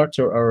a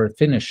starter or a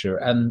finisher?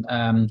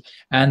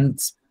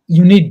 And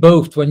you need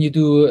both. When you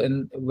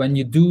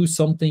do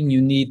something,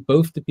 you need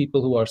both the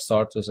people who are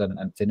starters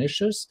and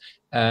finishers.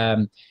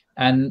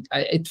 And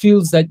it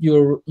feels that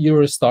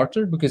you're a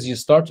starter because you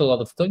start a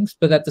lot of things,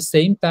 but at the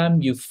same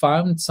time, you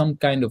found some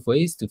kind of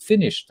ways to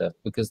finish that,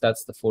 because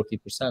that's the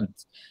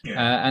 40%.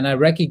 Yeah. And I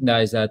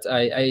recognize that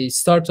I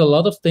start a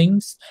lot of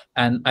things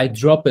and I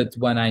drop it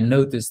when I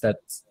notice that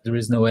there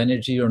is no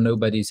energy or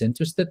nobody's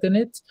interested in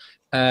it.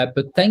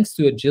 But thanks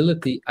to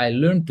agility, I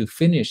learned to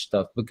finish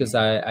stuff because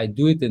I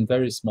do it in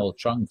very small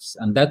chunks.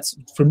 And that's,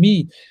 for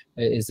me,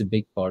 is a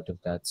big part of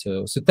that.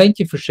 So thank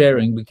you for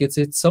sharing, because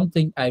it's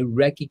something I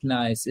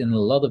recognize in a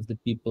lot of the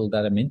people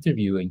that I'm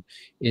interviewing,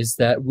 is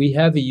that we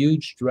have a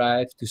huge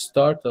drive to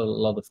start a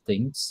lot of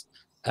things,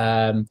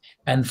 and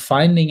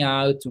finding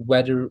out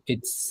whether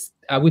it's,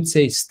 I would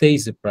say,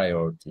 stays a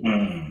priority.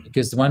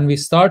 Because when we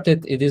start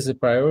it is a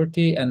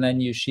priority, and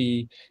then you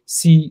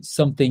see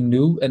something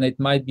new, and it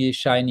might be a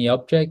shiny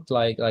object,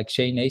 like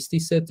Shane Hasty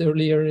said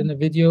earlier in the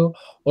video,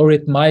 or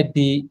it might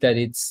be that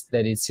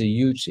it's a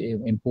huge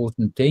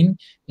important thing.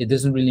 It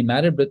doesn't really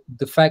matter, but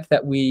the fact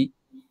that we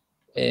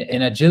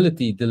in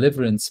agility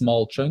deliver in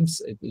small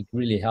chunks, it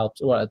really helps,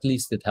 or at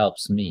least it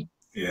helps me.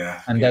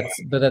 Yeah. And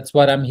that's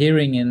what I'm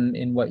hearing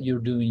in what you're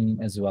doing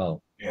as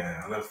well.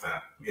 Yeah, I love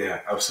that.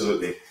 Yeah,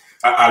 absolutely.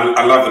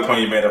 I love the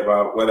point you made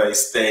about whether it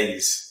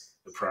stays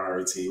the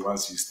priority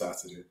once you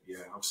started it.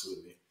 Yeah,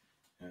 absolutely.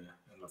 Yeah,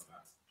 I love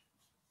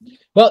that.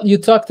 Well, you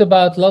talked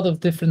about a lot of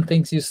different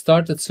things you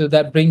started, so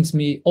that brings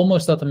me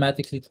almost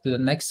automatically to the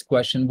next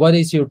question. What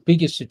is your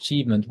biggest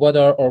achievement?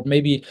 Or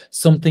maybe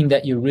something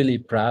that you're really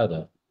proud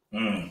of?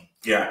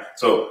 Yeah,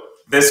 so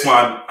this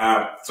one,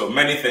 so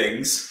many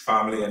things,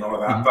 family and all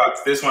of that, but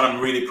this one I'm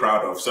really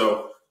proud of.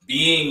 So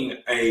being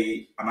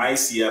an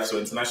ICF, so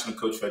International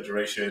Coach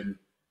Federation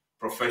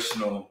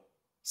professional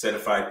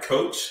certified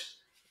coach,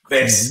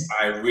 this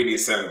I really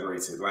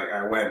celebrated. Like,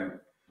 I went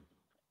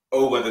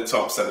over the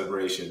top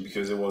celebration,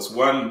 because it was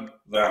one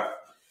that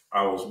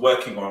I was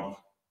working on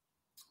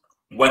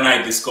when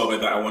I discovered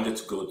that I wanted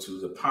to go to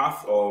the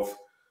path of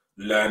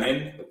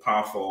learning, the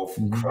path of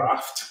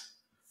craft,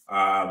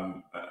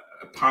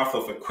 a path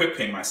of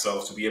equipping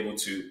myself to be able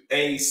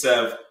to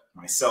serve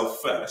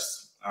myself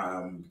first,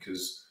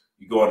 because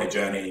you go on a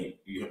journey,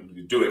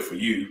 you do it for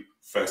you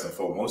first and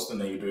foremost, and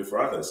then you do it for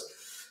others.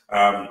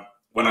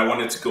 When I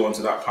wanted to go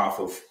onto that path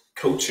of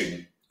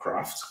coaching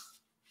craft,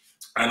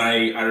 and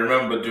I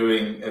remember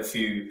doing a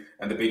few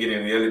in the beginning,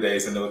 in the early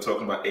days, and they were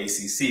talking about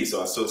ACC,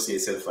 so Associate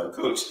Certified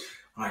Coach.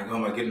 I'm like, oh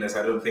my goodness,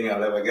 I don't think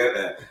I'll ever get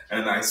there.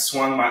 And I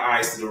swung my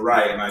eyes to the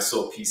right and I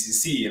saw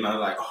PCC, and I'm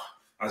like, oh,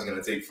 that's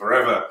going to take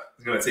forever.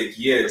 It's going to take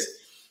years.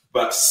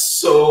 But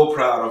so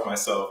proud of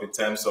myself in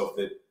terms of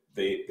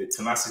the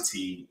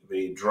tenacity,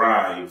 the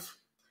drive,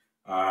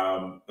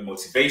 the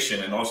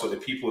motivation, and also the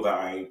people that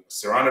I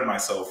surrounded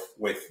myself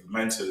with,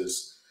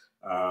 mentors,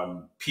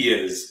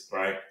 peers,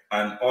 right?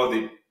 And all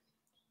the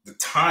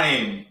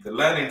time, the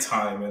learning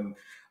time, and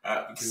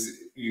because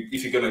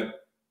if you're going to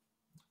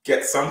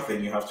get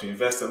something, you have to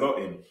invest a lot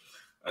in.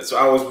 So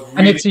I was really,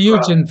 and it's a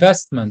huge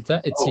investment.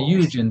 It's a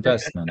huge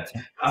investment.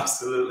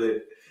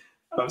 Absolutely.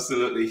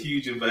 Absolutely,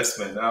 huge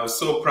investment. I was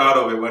so proud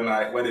of it when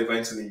it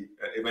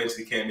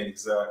eventually came in,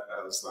 because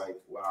I was like,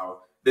 wow,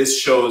 this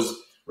shows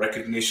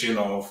recognition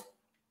of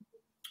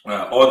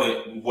all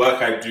the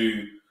work I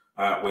do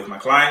with my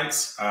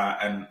clients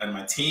and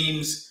my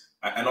teams,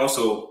 and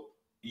also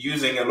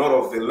using a lot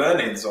of the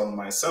learnings on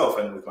myself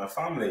and with my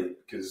family,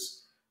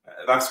 because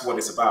that's what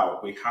it's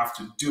about. We have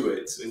to do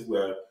it. If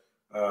we're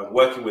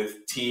working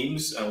with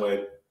teams and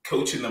we're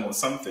coaching them on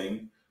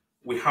something,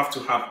 we have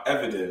to have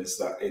evidence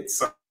that it's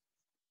something.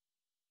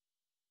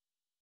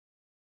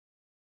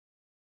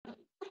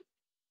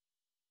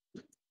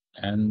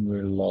 And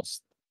we're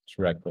lost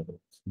track of it.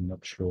 I'm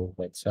not sure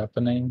what's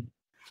happening.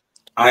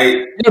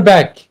 You're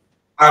back.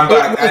 I'm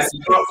back.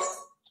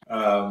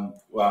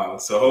 Wow.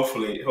 So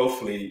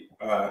hopefully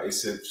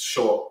it's a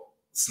short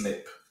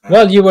snip.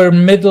 Well, you were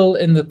middle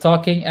in the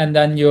talking, and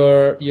then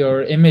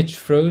your image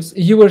froze.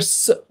 You were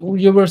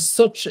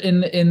such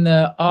in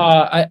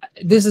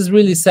this is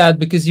really sad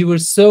because you were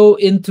so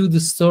into the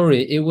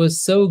story. It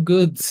was so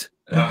good.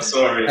 I'm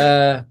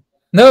sorry.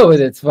 No,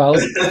 it's well,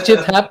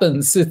 shit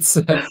happens. It's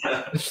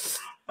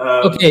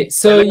okay.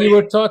 So you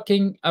were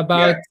talking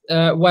about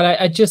what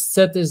I just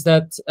said is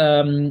that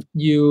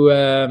you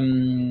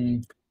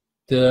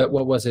the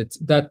what was it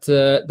that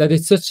that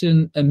it's such a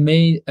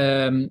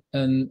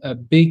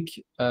big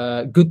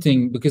good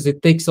thing because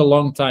it takes a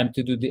long time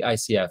to do the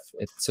ICF.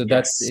 So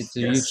that's it's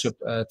a huge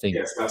thing.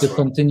 Yes, that's to right.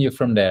 Continue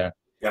from there.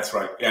 That's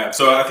right. Yeah.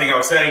 So I think I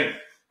was saying,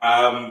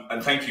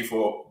 and thank you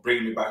for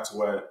bringing me back to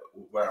where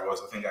I was.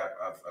 I think I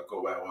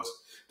got where I was.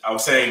 I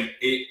was saying,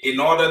 in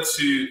order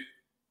to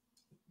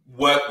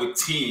work with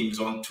teams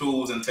on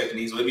tools and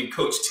techniques, or even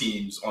coach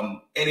teams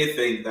on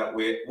anything that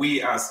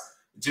we as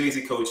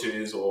agility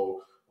coaches or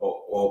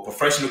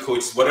professional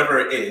coaches, whatever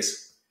it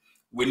is,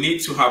 we need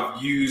to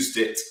have used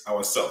it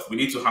ourselves. We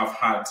need to have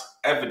had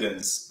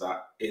evidence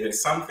that it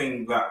is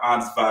something that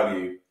adds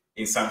value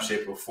in some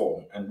shape or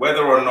form. And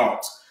whether or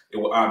not it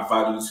will add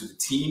value to the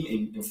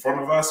team in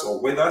front of us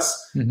or with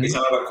us is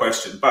another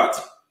question.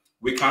 But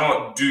we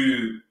cannot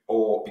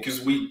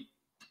because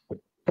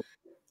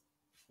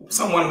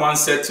someone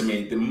once said to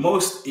me, the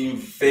most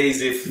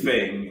invasive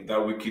thing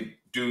that we could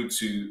do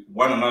to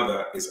one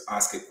another is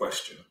ask a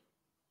question.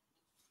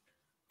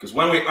 Because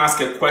when we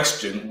ask a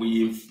question,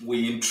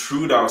 we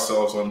intrude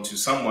ourselves onto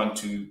someone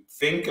to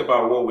think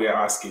about what we are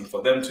asking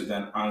for them to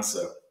then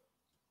answer.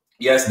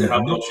 Yes, they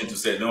have the option to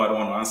say, no, I don't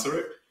want to answer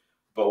it.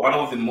 But one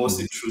of the most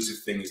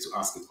intrusive things is to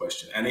ask a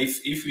question. And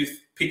if we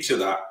picture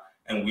that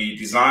and we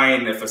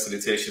design a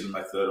facilitation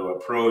method or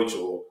approach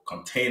or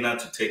container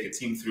to take a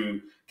team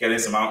through getting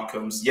some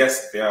outcomes,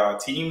 yes, there are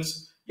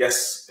teams.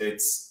 Yes,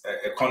 it's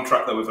a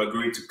contract that we've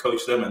agreed to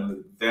coach them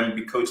and them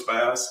be coached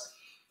by us.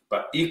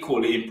 But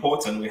equally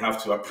important, we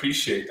have to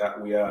appreciate that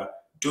we are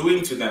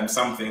doing to them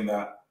something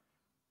that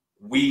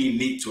we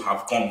need to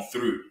have gone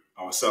through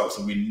ourselves.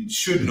 And we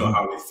should know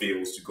how it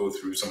feels to go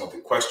through some of the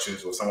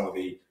questions or some of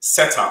the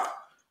setup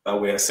that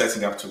we are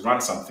setting up to run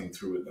something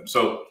through with them.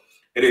 So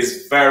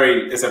it's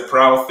a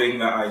proud thing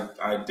that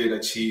I did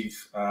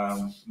achieve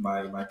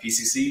my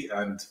PCC,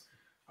 and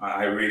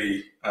I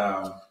really,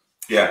 I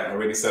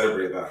really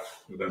celebrate that.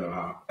 I don't know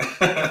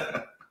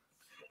how.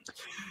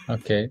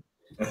 Okay.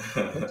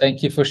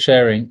 Thank you for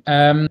sharing.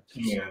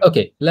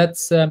 Okay,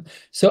 let's.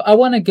 So I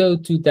want to go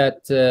to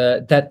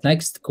that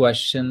next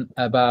question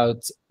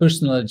about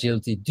personal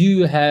agility. Do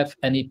you have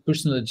any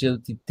personal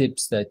agility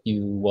tips that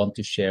you want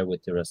to share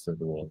with the rest of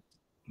the world?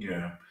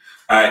 Yeah.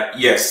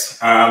 Yes.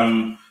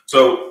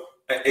 So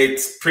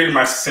it's pretty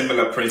much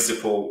similar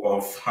principle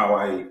of how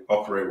I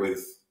operate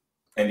with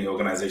any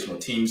organizational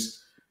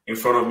teams in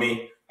front of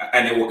me,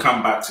 and it will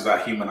come back to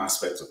that human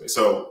aspect of it.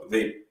 So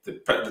the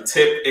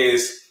tip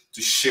is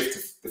to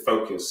shift the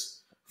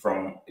focus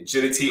from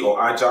agility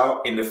or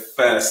agile in the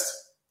first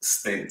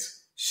stint.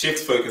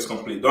 Shift focus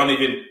completely. Don't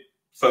even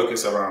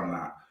focus around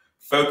that.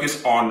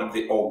 Focus on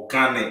the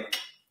organic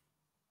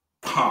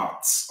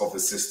parts of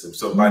the system.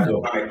 So by the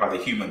organic, by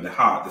the human, the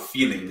heart, the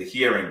feeling, the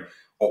hearing,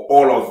 or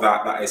all of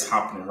that is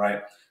happening,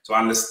 right? So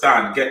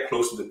understand, get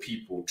close to the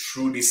people,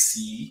 truly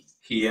see,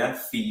 hear,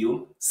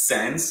 feel,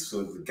 sense,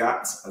 so the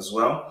guts as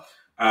well.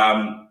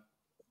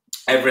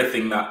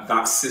 Everything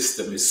that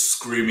system is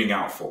screaming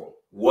out for.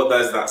 What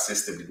does that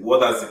system need? What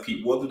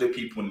do the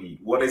people need?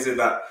 What is it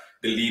that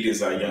the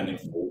leaders are yearning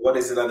for? What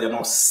is it that they're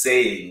not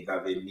saying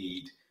that they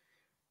need,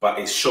 but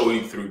it's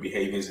showing through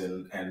behaviors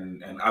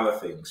and other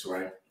things,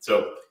 right?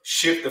 So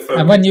shift the focus.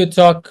 And when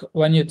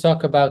you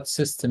talk about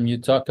system, you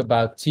talk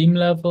about team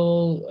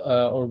level,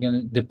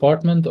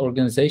 department,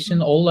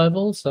 organization, all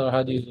levels, or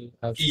how do you?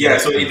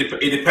 So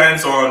it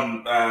depends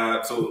on.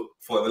 So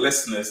for the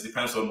listeners, it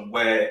depends on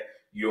where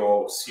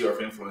your sphere of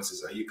influence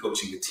is. Are you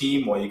coaching the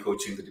team, or are you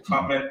coaching the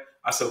department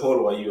as a whole,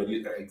 or are you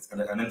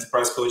an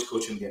enterprise coach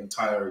coaching the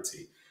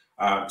entirety?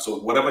 So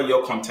whatever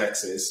your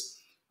context is,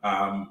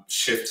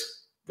 shift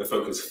the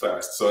focus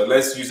first. So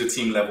let's use the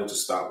team level to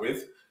start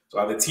with. So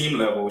at the team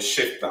level,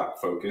 shift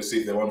that focus.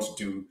 If they want to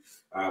do,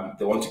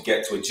 they want to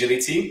get to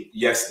agility.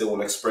 Yes, they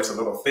will express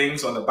a lot of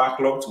things on the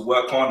backlog to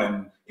work on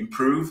and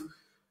improve.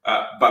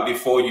 But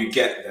before you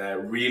get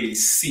there, really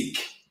seek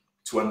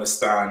to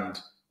understand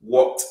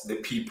what the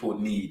people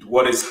need,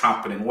 what is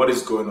happening, what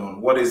is going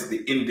on, what is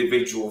the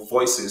individual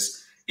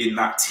voices in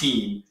that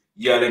team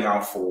yelling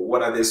out for,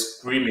 what are they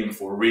screaming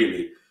for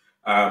really?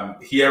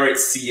 Hear it,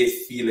 see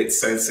it, feel it,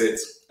 sense it,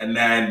 and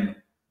then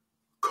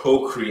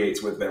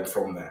co-create with them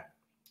from there.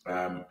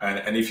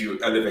 And if you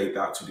elevate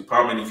that to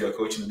department, if you're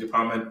coaching the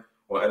department,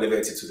 or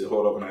elevate it to the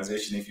whole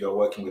organization, if you're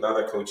working with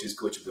other coaches,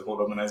 coach the whole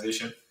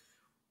organization,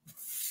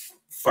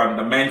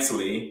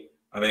 fundamentally,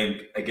 I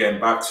think, again,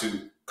 back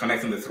to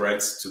connecting the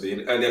threads to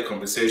the earlier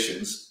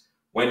conversations,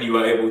 when you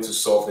are able to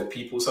solve the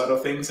people side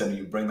of things and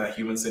you bring that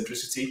human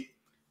centricity,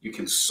 you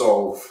can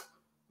solve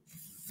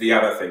the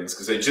other things.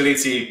 Because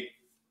agility,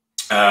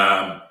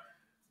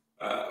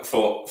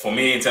 for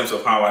me, in terms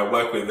of how I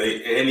work with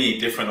many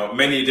different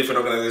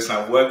organizations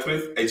I've worked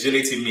with,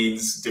 agility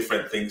means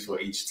different things for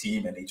each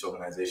team and each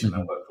organization I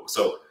work for.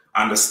 So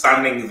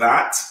understanding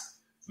that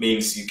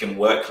means you can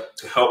work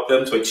to help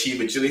them to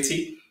achieve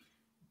agility,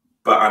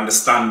 but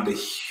understand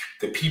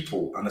the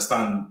people,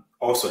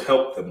 also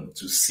help them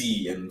to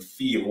see and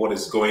feel what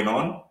is going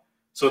on,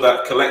 so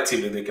that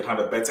collectively they can have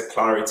a better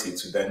clarity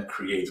to then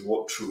create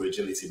what true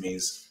agility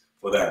means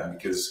for them,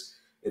 because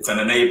it's an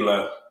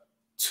enabler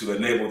to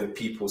enable the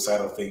people side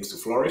of things to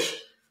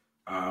flourish.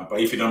 But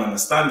if you don't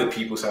understand the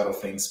people side of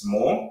things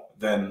more,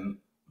 then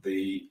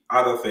the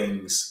other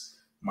things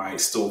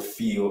might still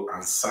feel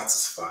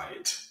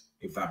unsatisfied,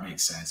 if that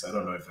makes sense. I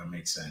don't know if that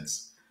makes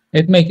sense.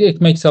 It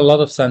makes a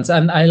lot of sense,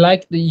 and I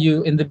like that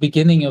you, in the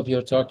beginning of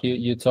your talk,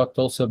 you talked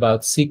also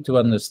about seek to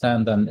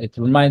understand, and it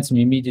reminds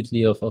me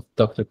immediately of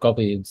Dr.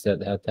 Covey,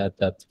 that had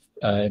that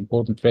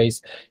important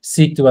phrase: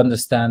 seek to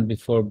understand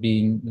before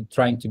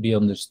trying to be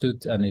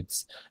understood. And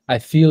I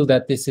feel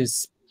that this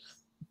is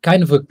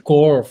kind of a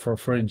core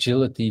for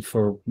agility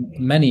for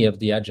many of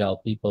the agile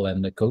people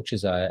and the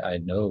coaches I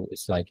know.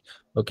 It's like,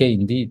 okay,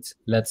 indeed,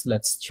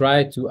 let's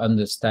try to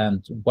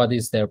understand what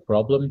is their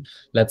problem.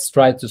 Let's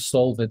try to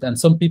solve it. And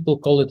some people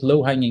call it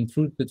low-hanging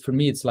fruit, but for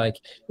me, it's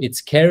like,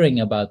 it's caring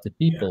about the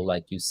people,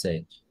 like you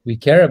say. We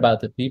care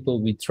about the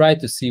people. We try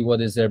to see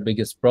what is their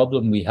biggest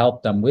problem. We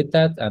help them with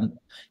that,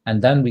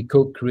 and then we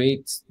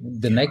co-create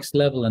the next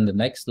level and the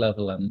next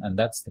level, and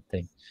that's the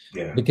thing.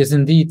 Yeah. Because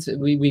indeed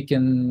we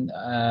can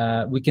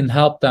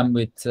help them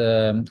with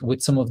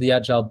some of the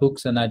agile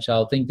books and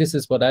agile thing. This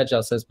is what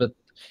agile says, but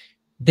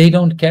they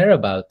don't care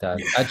about that.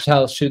 Yeah.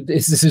 Agile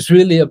this is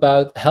really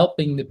about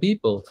helping the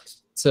people.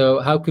 So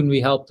how can we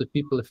help the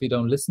people if we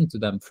don't listen to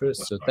them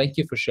first? So thank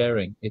you for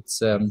sharing. It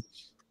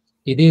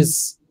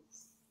is,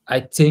 I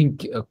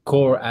think, a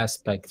core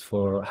aspect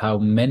for how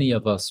many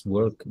of us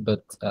work,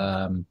 but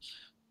I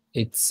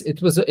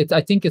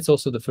think it's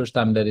also the first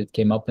time that it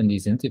came up in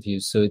these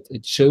interviews. So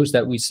it shows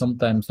that we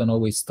sometimes don't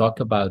always talk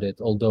about it,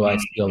 although I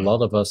see a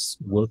lot of us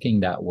working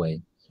that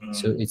way.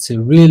 So it's a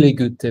really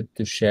good tip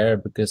to share,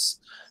 because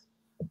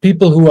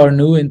people who are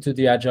new into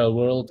the agile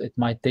world, it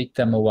might take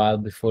them a while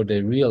before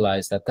they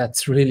realize that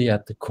that's really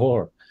at the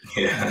core.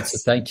 Yes. So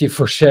thank you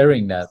for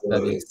sharing that.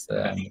 Absolutely.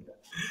 That is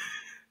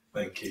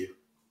thank you.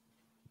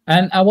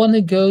 And I want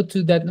to go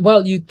to that.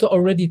 Well, you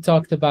already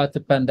talked about the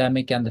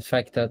pandemic and the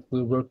fact that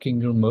we're working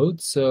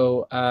remote.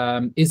 So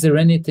is there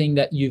anything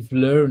that you've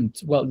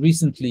learned, well,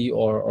 recently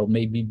or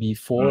maybe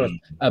before,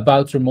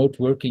 about remote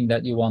working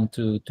that you want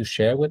to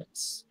share with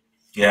us?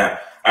 Yeah.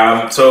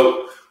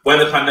 So when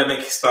the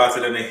pandemic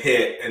started and it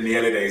hit in the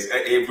early days,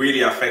 it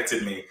really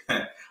affected me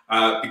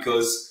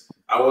because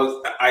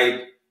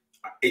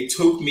it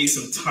took me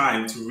some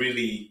time to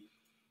really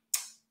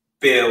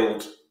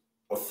build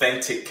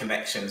authentic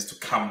connections to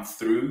come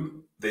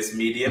through this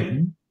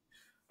medium.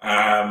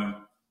 I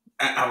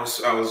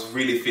was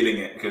really feeling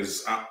it,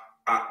 because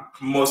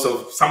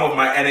some of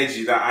my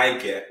energy that I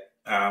get,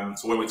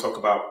 so when we talk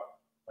about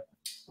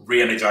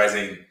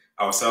re-energizing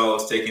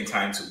ourselves, taking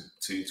time to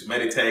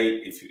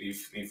meditate,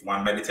 if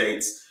one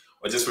meditates,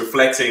 or just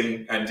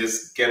reflecting and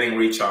just getting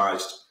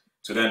recharged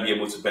to then be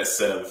able to best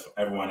serve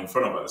everyone in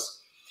front of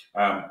us.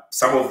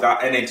 Some of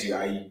that energy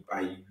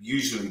I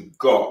usually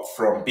got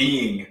from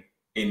being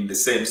in the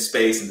same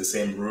space, in the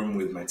same room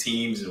with my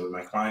teams and with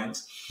my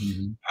clients.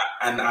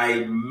 And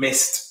I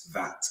missed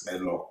that a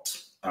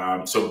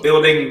lot. So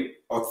building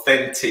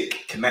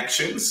authentic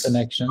connections.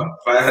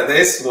 But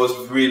this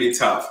was really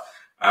tough.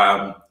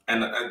 And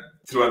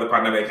throughout the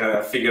pandemic,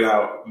 I figured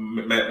out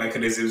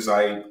mechanisms.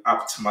 I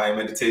upped my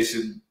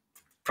meditation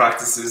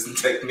practices and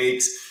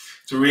techniques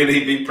to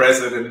really be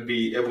present and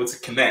be able to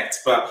connect.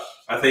 But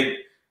I think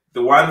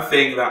the one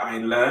thing that I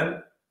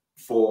learned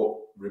for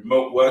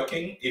remote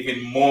working,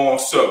 even more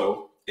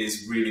so,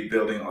 is really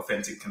building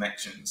authentic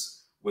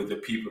connections with the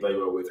people that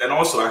you are with, and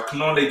also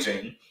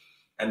acknowledging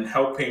and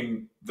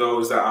helping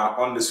those that are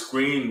on the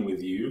screen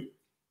with you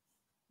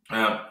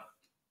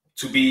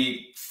to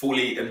be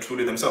fully and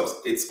truly themselves.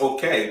 It's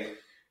okay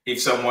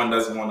if someone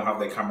doesn't want to have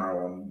their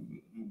camera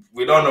on.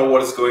 We don't know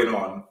what is going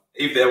on.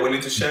 If they're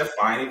willing to share,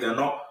 fine. If they're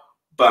not,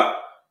 but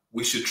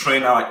we should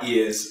train our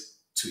ears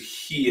to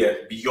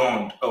hear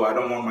beyond, oh, I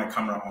don't want my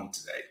camera on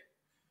today.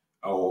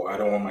 Oh, I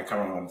don't want my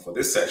camera on for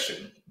this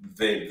session.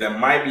 There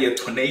might be a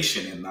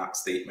tonation in that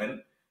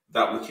statement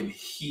that we can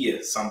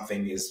hear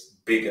something is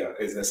bigger.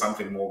 Is there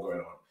something more going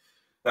on?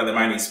 That they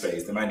might need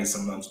space. They might need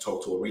someone to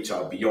talk to or reach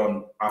out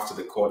beyond after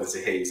the call and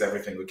say, hey, is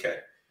everything okay?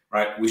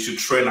 Right? We should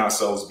train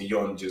ourselves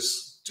beyond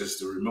just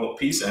the remote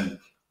piece and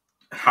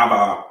have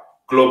our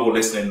global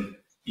listening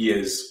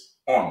ears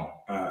on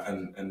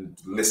and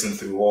listen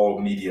through all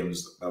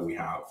mediums that we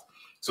have.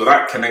 So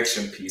that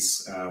connection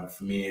piece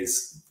for me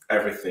is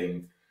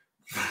everything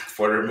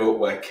for remote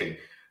working.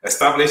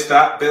 Establish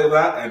that, build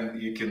that, and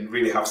you can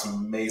really have some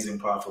amazing,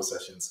 powerful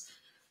sessions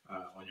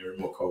on your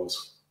remote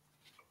calls.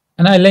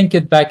 And I link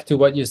it back to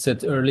what you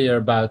said earlier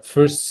about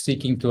first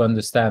seeking to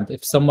understand.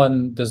 If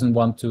someone doesn't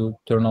want to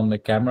turn on the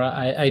camera,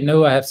 I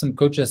know I have some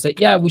coaches say,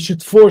 yeah, we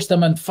should force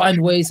them and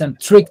find ways and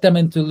trick them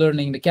into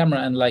learning the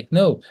camera. And like,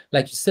 no,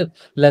 like you said,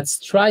 let's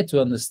try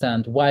to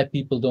understand why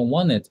people don't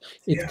want it.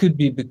 It could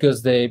be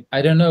because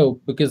I don't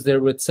know, because they're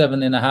with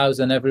 7 in a house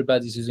and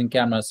everybody's using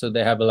cameras, so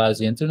they have a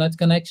lousy internet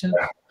connection.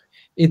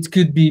 It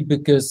could be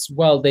because,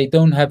 well, they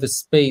don't have a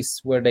space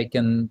where they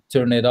can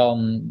turn it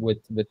on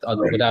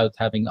without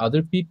having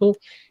other people.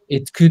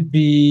 It could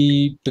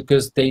be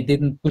because they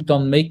didn't put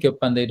on makeup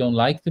and they don't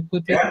like to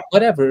put it.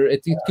 Whatever.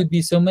 It could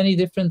be so many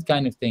different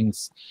kind of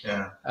things.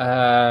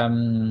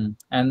 And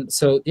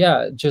so,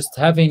 yeah, just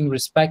having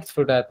respect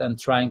for that and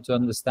trying to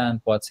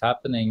understand what's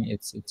happening,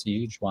 it's a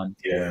huge one.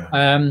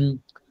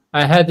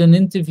 I had an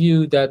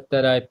interview that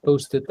I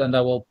posted, and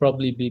that will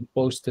probably be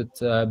posted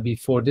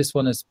before this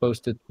one is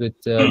posted with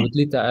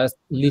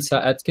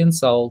Lisa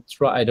Atkins. I'll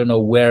try, I don't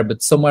know where,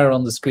 but somewhere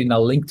on the screen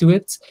I'll link to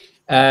it,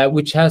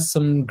 which has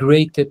some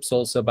great tips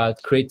also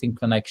about creating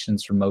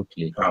connections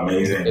remotely.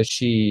 Amazing. Because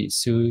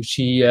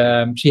she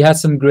has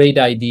some great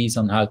ideas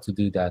on how to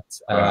do that.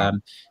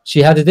 She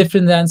had a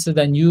different answer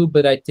than you,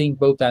 but I think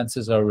both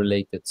answers are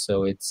related.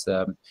 So it's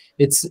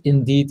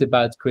indeed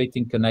about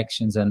creating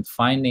connections and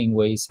finding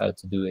ways how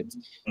to do it.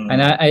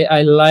 And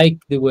I like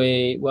the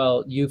way,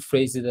 well, you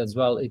phrase it as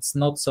well. It's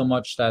not so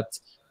much that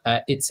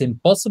it's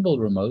impossible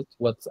remote,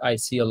 what I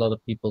see a lot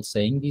of people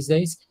saying these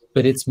days,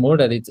 but it's more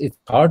that it's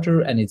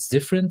harder and it's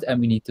different, and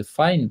we need to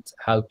find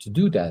how to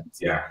do that.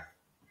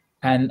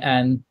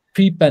 And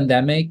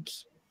pre-pandemic,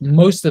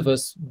 most of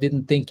us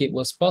didn't think it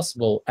was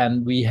possible,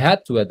 and we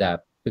had to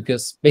adapt,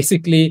 because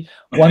basically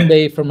one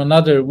day from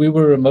another we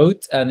were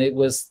remote, and it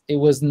was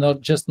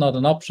not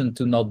an option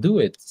to not do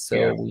it.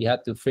 So we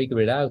had to figure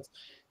it out.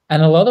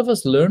 And a lot of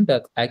us learned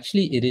that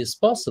actually it is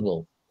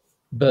possible,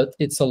 but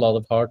it's a lot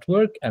of hard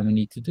work and we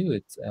need to do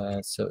it.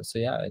 So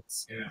yeah,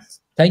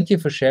 thank you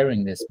for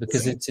sharing this,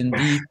 because it's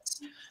indeed,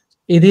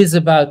 it is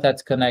about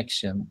that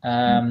connection.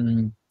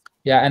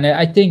 Yeah, and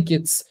I think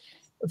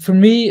for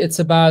me, it's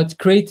about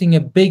creating a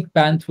big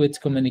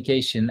bandwidth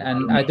communication.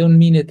 And I don't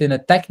mean it in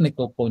a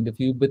technical point of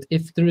view, but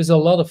if there is a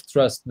lot of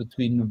trust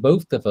between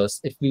both of us,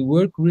 if we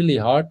work really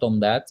hard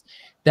on that,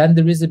 then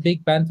there is a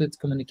big bandwidth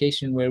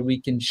communication where we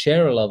can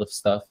share a lot of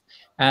stuff.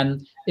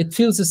 And it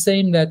feels the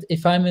same that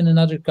if I'm in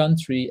another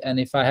country and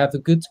if I have a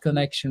good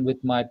connection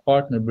with my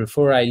partner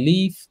before I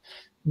leave,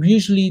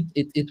 usually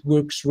it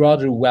works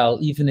rather well,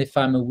 even if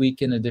I'm a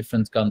week in a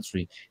different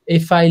country.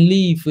 If I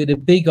leave with a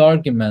big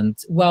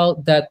argument, well,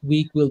 that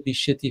week will be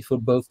shitty for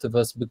both of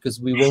us, because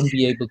we won't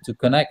be able to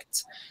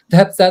connect.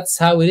 That's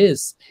how it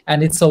is.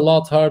 And it's a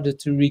lot harder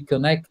to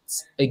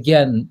reconnect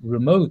again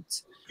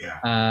remote.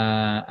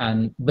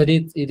 But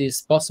it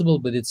is possible,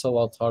 but it's a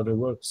lot harder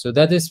work. So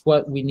that is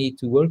what we need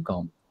to work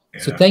on.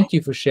 So thank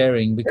you for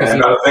sharing, because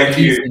thank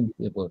you.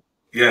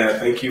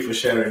 Thank you for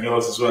sharing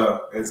yours as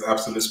well. It's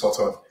absolutely spot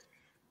on.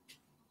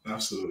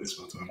 Absolutely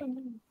spot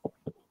on.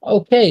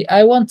 Okay,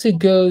 I want to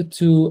go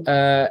to,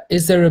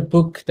 is there a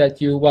book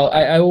that you, well,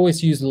 I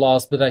always use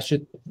last, but I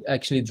should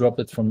actually drop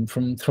it from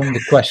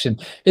the question.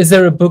 Is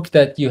there a book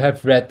that you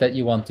have read that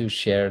you want to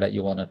share, that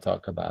you want to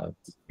talk about?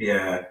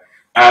 So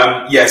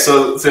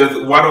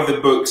one of the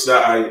books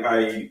that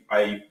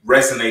I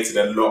resonated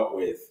a lot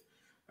with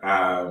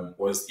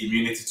was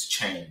Immunity to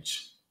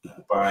Change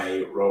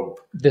by Rob.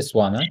 This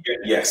one, huh?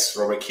 Yes,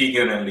 Robert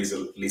Keegan and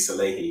Lisa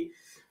Leahy.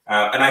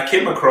 And I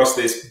came across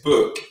this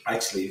book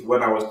actually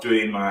when I was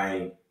doing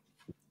my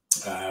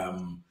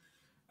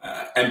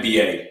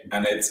MBA,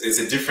 and it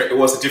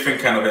was a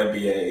different kind of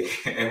MBA.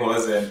 It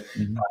wasn't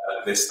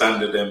the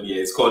standard MBA.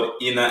 It's called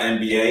Inner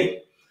MBA.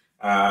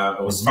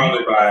 It was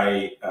founded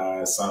by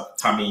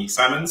Tammy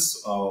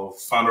Simons,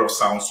 founder of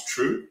Sounds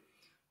True,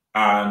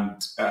 and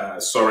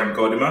Soren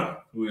Godimer,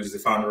 who is the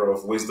founder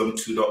of Wisdom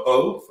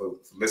 2.0, for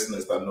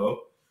listeners that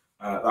know.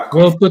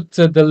 We'll put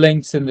the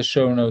links in the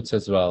show notes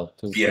as well.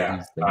 To these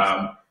things.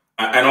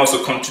 And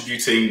also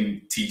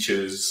contributing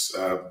teachers,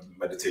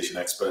 meditation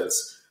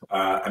experts,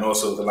 and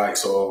also the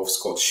likes of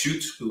Scott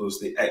Shute, who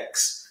was the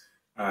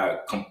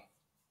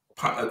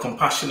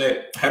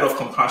compassionate head of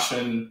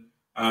compassion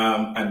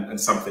and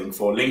something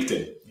for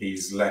LinkedIn.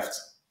 He's left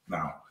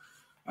now.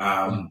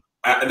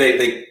 And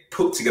they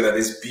put together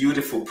this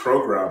beautiful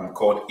program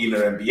called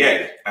Inner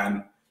MBA,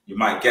 and you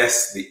might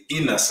guess the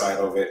inner side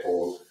of it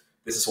all.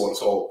 This is what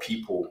it's all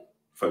people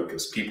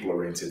focused, people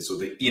oriented. So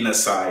the inner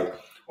side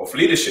of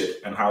leadership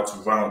and how to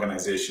run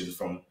organizations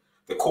from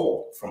the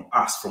core, from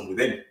us, from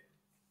within.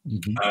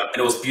 And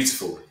it was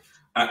beautiful.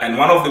 And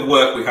one of the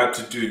work we had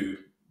to do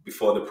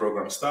before the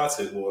program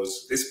started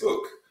was this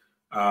book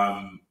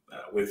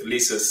with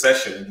Lisa's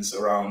sessions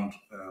around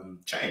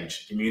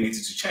change,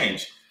 immunity to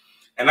change.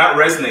 And that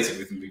resonated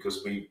with me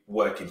because we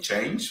work in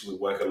change. We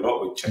work a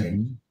lot with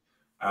change.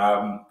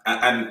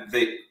 And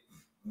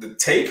the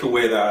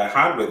takeaway that I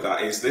had with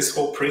that is this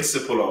whole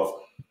principle of,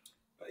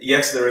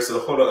 yes, there is a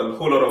whole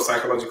lot of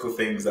psychological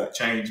things that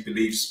change,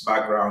 beliefs,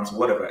 backgrounds,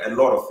 whatever, a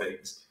lot of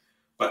things.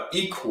 But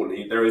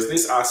equally, there is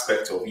this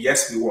aspect of,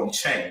 yes, we want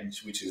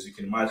change, which is, you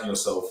can imagine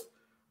yourself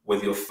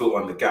with your foot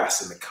on the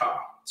gas in the car.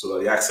 So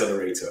the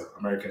accelerator,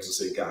 Americans will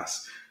say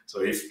gas.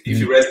 So if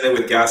you resonate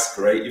with gas,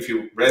 great. If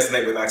you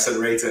resonate with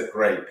accelerator,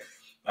 great.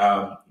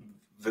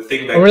 The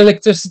thing that, or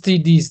electricity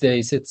these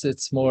days,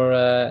 it's more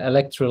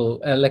electric.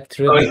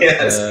 oh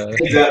yes,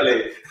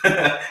 exactly.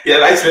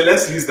 Yeah, actually,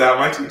 let's use that.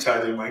 I'm actually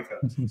charging my car.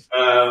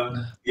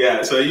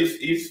 Yeah, so if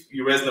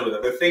you resonate with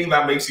that, the thing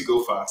that makes you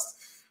go fast.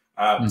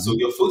 So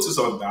your focus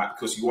on that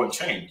because you want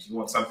change, you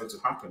want something to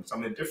happen,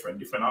 something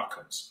different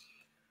outcomes.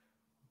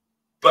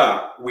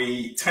 But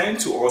we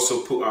tend to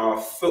also put our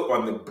foot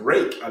on the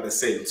brake at the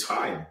same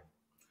time.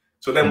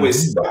 So then we're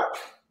stuck,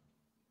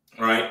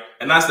 right?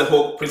 And that's the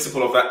whole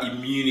principle of that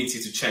immunity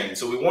to change.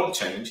 So we want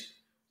change,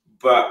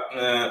 but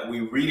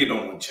we really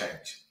don't want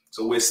change.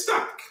 So we're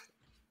stuck.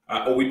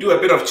 Or we do a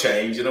bit of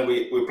change, and then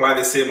we apply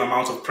the same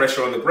amount of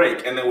pressure on the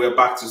brake, and then we're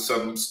back to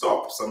some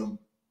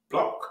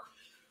block.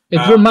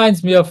 It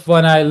reminds me of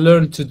when I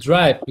learned to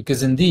drive,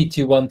 because indeed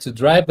you want to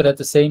drive, but at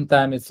the same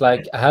time it's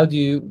like, how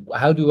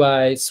do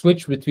I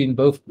switch between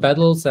both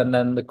pedals, and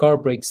then the car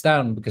breaks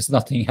down because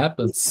nothing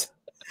happens.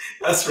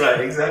 That's right,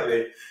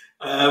 exactly.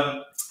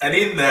 And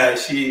in there,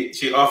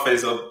 she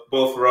offers, of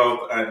both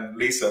Rob and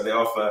Lisa, they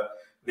offer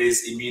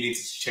this immunity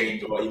to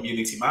change or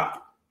immunity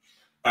map.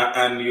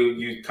 And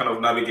you kind of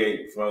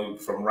navigate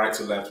from right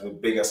to left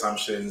with big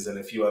assumptions and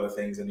a few other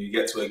things, and you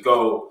get to a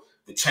goal,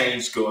 the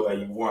change goal that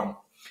you want.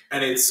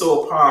 And it's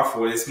so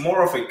powerful. It's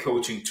more of a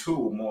coaching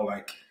tool, more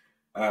like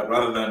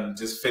rather than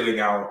just filling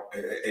out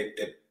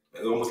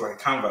almost like a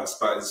canvas,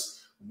 but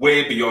it's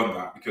way beyond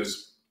that,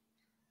 because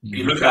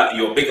you look at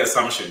your big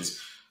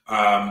assumptions.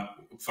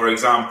 For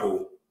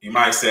example, you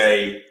might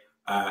say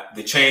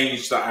the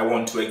change that I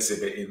want to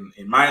exhibit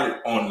in my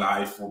own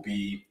life will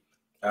be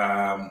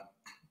how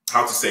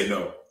to say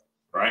no,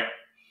 right?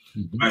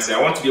 I say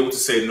I want to be able to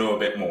say no a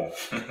bit more,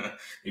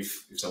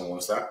 if someone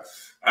wants that.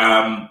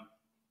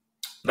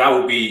 That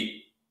would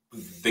be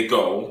the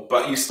goal,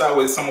 but you start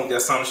with some of the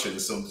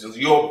assumptions. So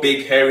your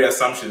big hairy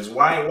assumptions.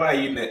 Why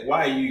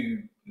are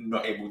you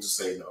not able to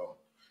say no?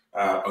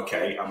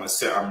 Okay, I'm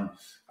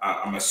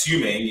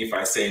assuming if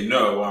I say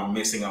no, I'm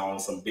missing out on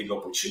some big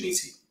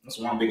opportunity. That's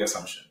one big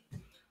assumption.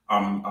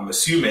 I'm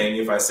assuming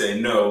if I say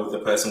no, the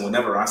person will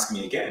never ask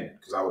me again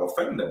because I will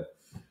offend them.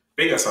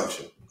 Big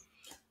assumption.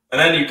 And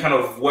then you kind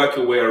of work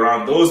your way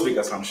around those big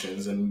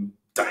assumptions and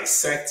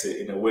dissect it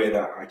in a way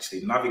that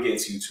actually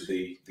navigates you to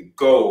the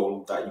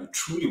goal that you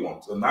truly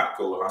want. And that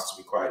goal has to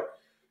be quite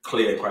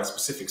clear and quite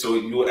specific. So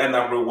you will end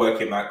up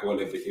reworking that goal.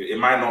 It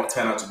might not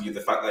turn out to be the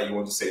fact that you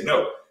want to say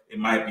no. It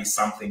might be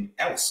something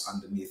else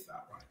underneath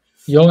that, right?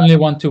 You only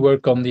want to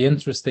work on the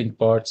interesting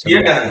parts.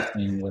 And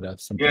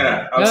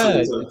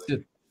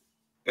absolutely.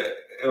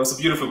 It was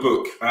a beautiful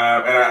book, and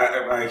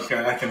I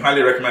can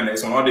highly recommend it.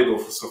 It's on Audible,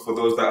 so for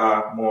those that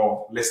are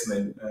more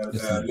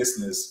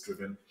listeners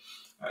driven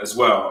as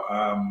well.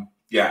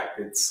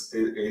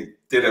 It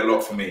did a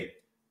lot for me.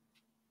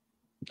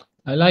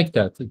 I like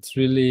that.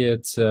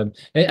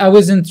 I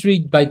was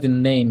intrigued by the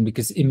name,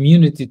 because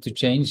immunity to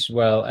change.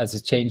 Well, as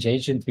a change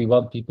agent, we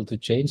want people to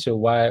change. So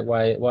why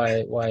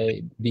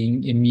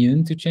being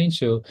immune to change?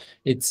 So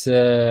it's.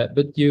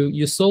 But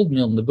you sold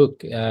me on the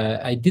book.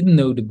 I didn't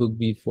know the book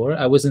before.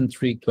 I was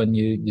intrigued when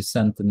you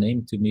sent the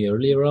name to me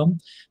earlier on.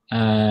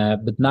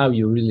 But now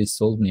you really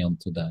sold me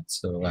onto that.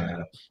 So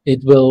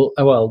it will.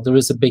 Well, there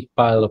is a big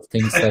pile of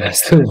things that I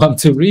still want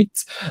to read,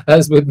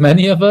 as with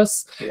many of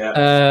us.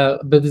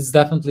 But it's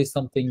definitely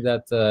something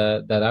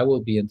that I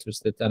will be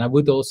interested, and I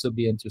would also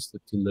be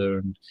interested to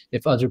learn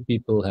if other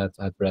people have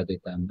read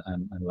it and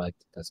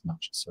liked it as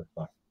much so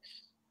far.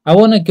 I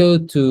want to go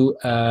to,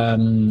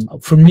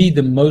 for me,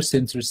 the most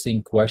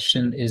interesting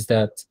question is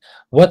that,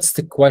 what's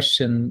the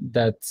question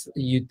that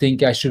you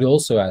think I should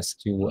also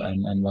ask you,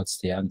 and what's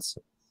the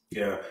answer?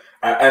 Yeah,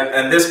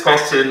 and this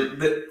question,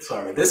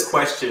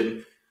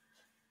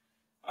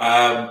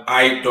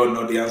 I don't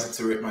know the answer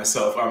to it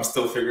myself. I'm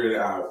still figuring it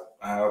out.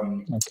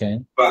 Okay.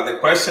 But the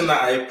question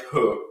that I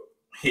put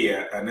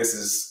here, and this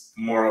is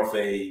more of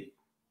a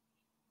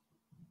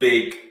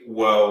big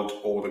world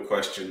order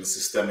question,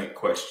 systemic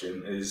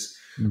question, is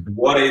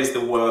what is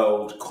the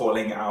world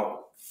calling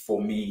out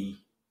for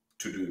me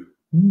to do?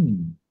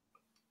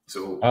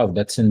 So, wow,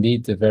 that's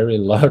indeed a very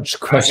large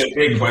question. That's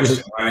a big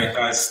question, right?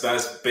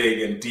 That's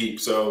big and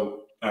deep.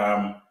 So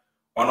on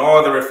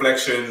all the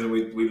reflections,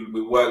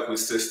 we work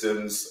with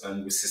systems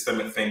and with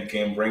systemic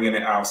thinking, bringing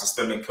it out,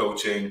 systemic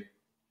coaching.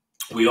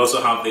 We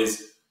also have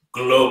this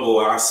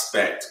global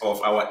aspect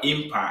of our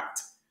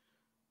impact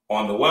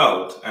on the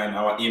world, and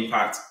our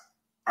impact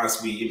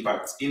as we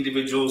impact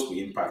individuals,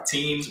 we impact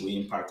teams, we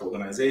impact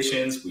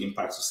organizations, we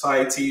impact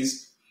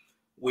societies.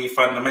 We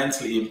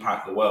fundamentally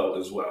impact the world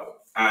as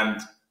well.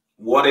 And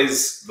what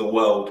is the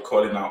world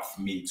calling out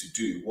for me to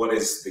do? What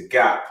is the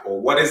gap,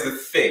 or what is the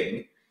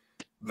thing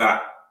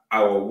that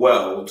our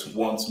world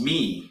wants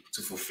me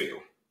to fulfill?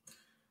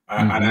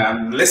 And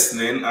I'm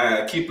listening.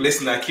 I keep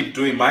listening. I keep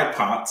doing my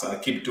part. I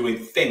keep doing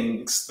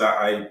things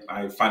that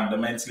I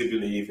fundamentally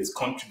believe is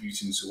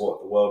contributing to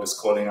what the world is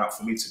calling out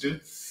for me to do.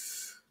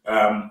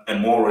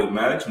 And more will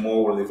emerge,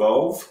 more will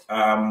evolve.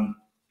 And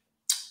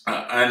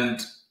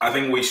I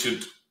think we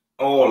should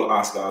all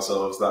ask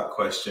ourselves that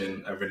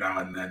question every now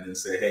and then and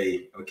say,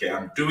 hey, okay,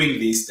 I'm doing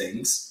these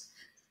things,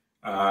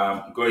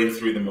 going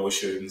through the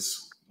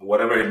motions,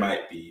 whatever it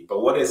might be. But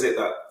what is it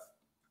that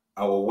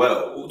our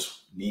world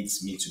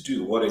needs me to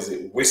do? What is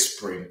it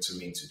whispering to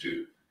me to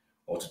do,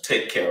 or to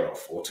take care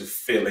of, or to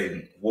fill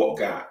in what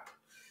gap?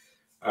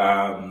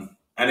 And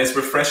it's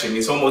refreshing.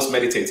 It's almost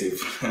meditative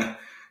to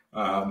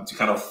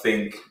kind of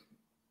think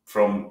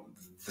from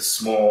the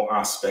small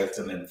aspect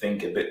and then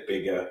think a bit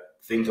bigger.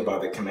 Think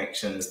about the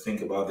connections.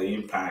 Think about the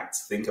impact.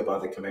 Think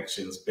about the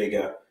connections,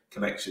 bigger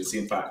connections,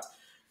 impact.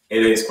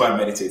 It is quite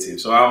meditative.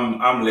 So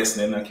I'm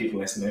listening. I keep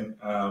listening.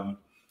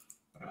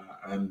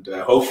 And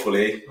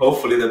hopefully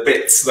the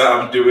bits that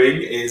I'm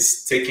doing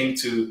is taking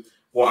to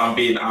what I'm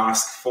being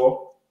asked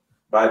for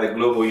by the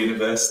global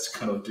universe to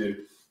kind of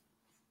do.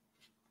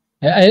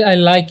 I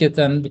like it,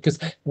 and because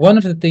one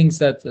of the things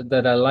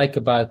that I like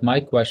about my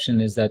question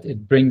is that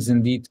it brings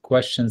indeed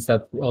questions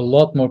that a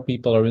lot more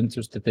people are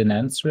interested in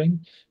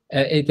answering.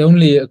 It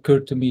only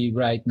occurred to me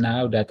right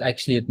now that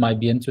actually it might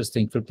be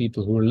interesting for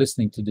people who are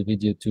listening to the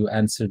video to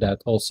answer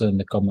that also in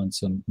the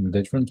comments in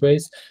different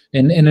ways.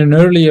 In an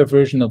earlier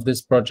version of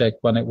this project,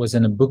 when it was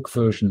in a book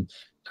version,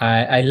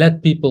 I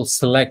let people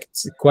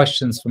select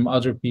questions from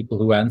other people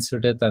who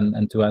answered it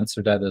and to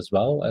answer that as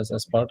well as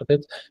part of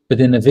it.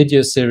 But in a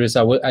video series,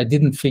 I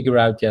didn't figure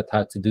out yet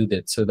how to do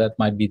that. So that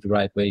might be the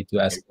right way to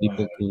ask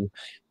people to,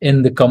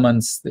 in the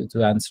comments,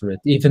 to answer it.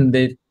 Even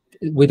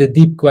with a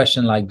deep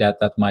question like that,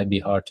 that might be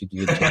hard to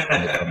do it just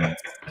in the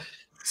comments.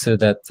 So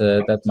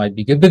that might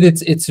be good, but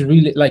it's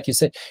really, like you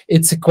say,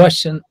 it's a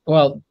question.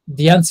 Well,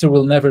 the answer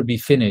will never be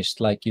finished,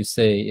 like you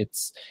say.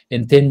 It's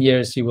in 10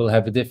 years you will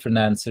have a different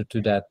answer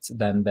to that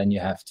than you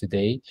have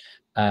today.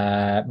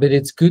 But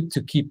it's good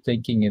to keep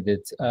thinking of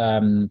it.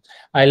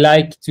 I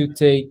like to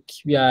take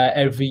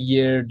every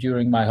year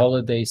during my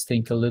holidays,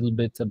 think a little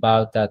bit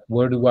about that.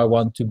 Where do I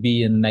want to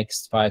be in the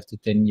next 5 to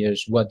 10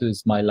 years? What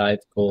is my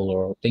life goal,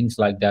 or things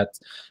like that?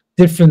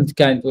 Different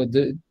kind of,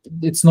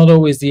 it's not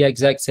always the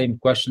exact same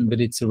question,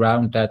 but it's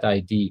around that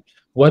idea.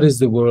 What is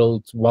the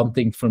world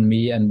wanting from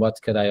me, and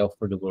what could I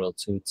offer the world?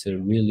 So it's a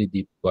really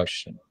deep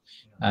question.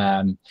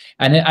 And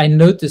I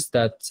noticed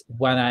that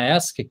when I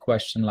ask a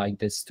question like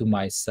this to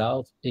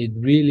myself, it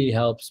really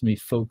helps me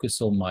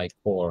focus on my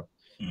core.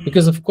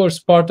 Because of course,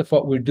 part of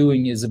what we're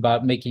doing is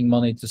about making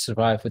money to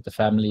survive with the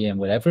family and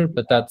whatever,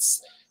 but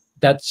that's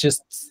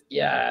just,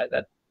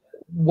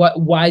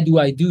 why do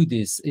I do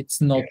this?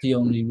 It's not the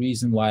only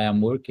reason why I'm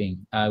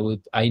working.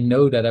 I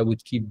know that I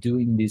would keep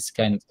doing these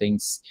kind of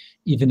things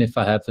even if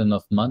I have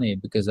enough money,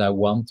 because I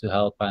want to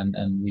help and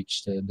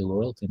reach the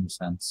world in a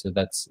sense. So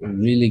that's a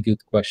really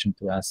good question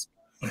to ask.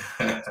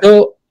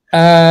 So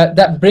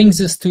that brings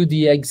us to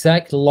the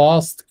exact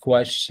last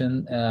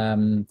question.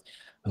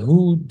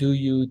 Who do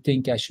you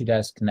think I should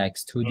ask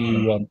next? Who do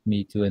you want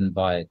me to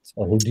invite,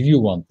 or who do you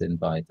want to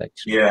invite,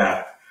 actually?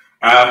 Yeah.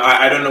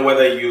 I don't know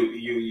whether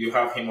you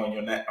have him on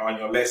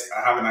your list.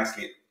 I haven't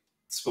actually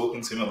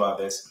spoken to him about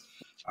this.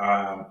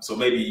 So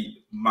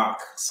maybe Mark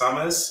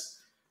Summers.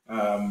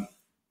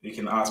 You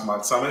can ask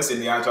Mark Summers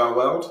in the agile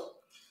world.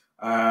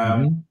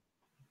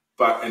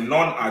 But in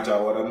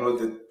non-agile world, I know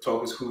the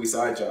talk is who is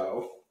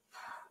agile.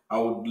 I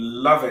would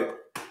love it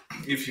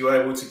if you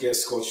were able to get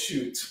Scott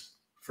Shute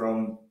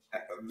from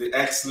the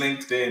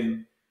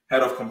ex-LinkedIn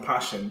head of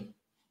compassion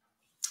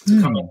to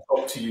come and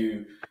talk to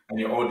you and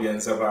your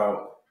audience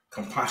about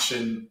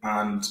compassion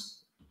and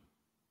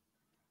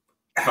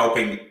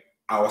helping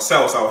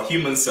ourselves, our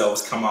human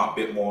selves, come out a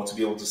bit more to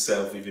be able to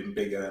serve even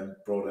bigger and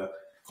broader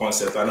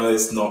concepts. I know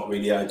it's not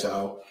really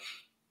agile,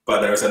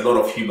 but there is a lot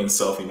of human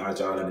self in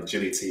agile and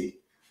agility.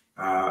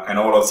 And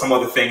some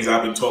of the things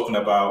I've been talking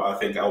about, I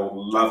think I would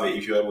love it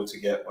if you're able to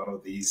get one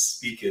of these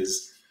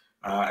speakers.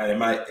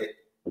 And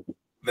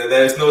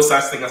there's no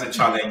such thing as a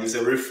challenge. It's a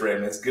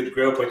reframe. It's a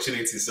great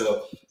opportunity.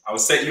 So I'll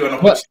set you an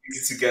opportunity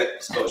to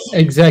get Scott.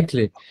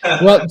 Exactly.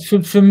 Well,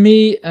 for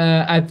me,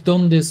 I've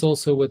done this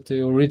also with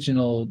the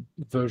original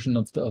version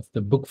of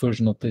the book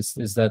version of this,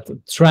 is that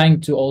trying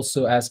to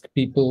also ask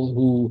people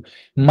who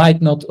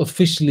might not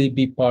officially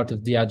be part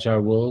of the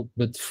agile world,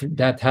 but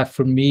that have,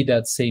 for me,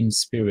 that same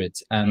spirit.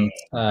 And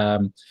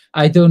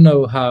I don't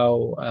know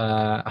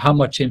how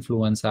much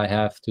influence I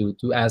have to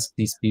ask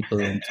these people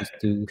and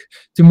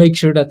to make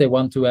sure that they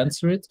want to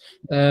answer it.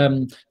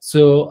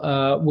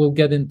 So we'll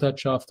get in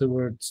touch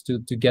afterwards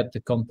to get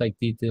the contact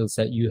details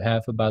that you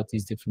have about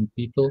these different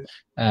people,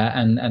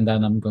 and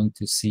then I'm going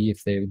to see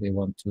if they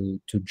want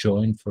to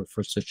join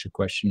for such a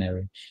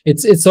questionnaire.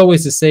 It's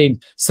always the same.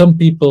 Some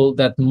people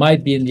that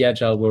might be in the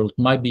agile world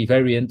might be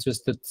very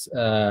interested,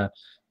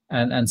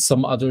 and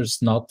some others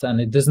not,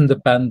 and it doesn't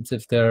depend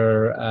if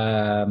they're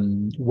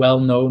well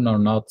known or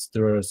not.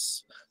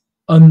 There's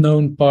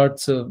unknown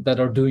parts that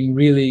are doing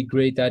really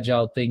great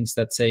agile things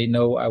that say,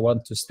 no, I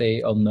want to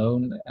stay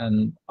unknown,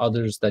 and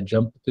others that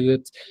jump to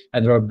it.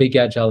 And there are big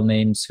agile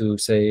names who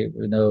say,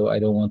 no, I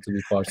don't want to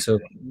be part. So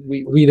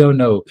we don't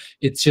know.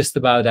 It's just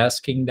about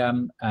asking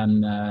them,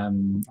 and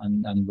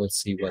we'll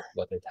see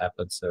what it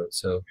happens.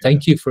 So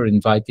thank you for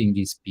inviting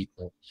these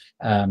people.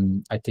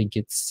 I think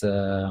it's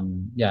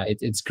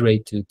it's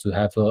great to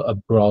have a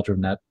broader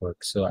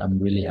network. So I'm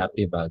really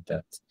happy about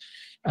that.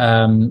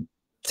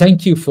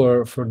 Thank you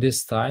for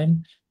this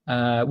time.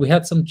 We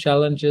had some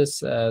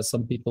challenges.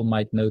 Some people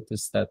might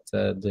notice that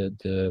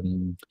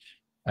the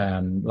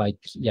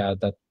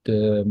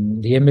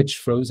image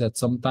froze at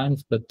some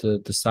times, but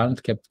the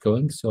sound kept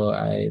going. So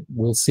I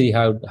will see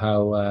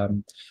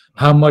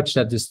how much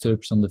that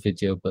disturbs on the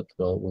video, but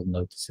we'll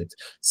notice it.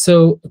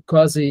 So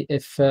Kwasi,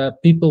 if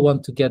people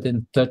want to get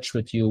in touch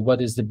with you,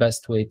 what is the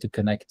best way to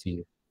connect to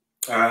you?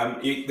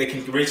 They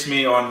can reach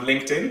me on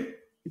LinkedIn.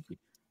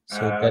 So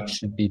that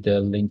should be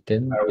the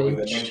LinkedIn page. With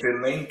the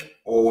LinkedIn link,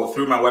 or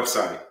through my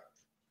website.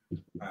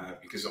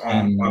 Because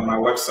on my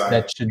website,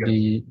 that should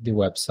be the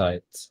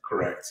website.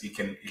 Correct. You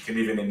can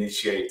even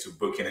initiate to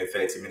book in a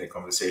 30-minute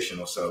conversation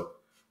or so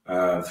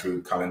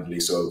through Calendly.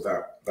 So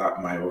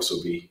that might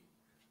also be.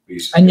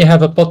 And you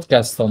have a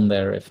podcast on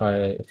there, if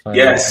I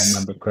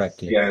remember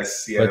correctly.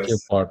 Yes. With your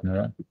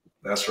partner.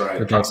 That's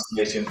right.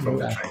 Transformation from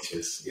the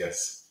trenches.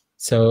 Yes.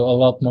 So a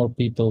lot more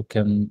people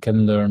can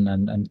learn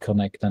and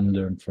connect and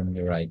learn from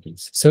your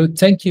ideas. So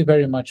thank you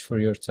very much for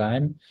your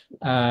time.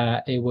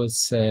 It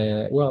was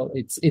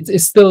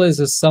it still is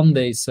a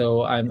Sunday,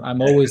 so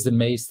I'm always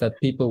amazed that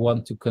people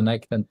want to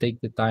connect and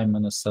take the time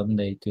on a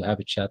Sunday to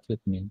have a chat with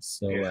me.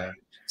 So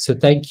so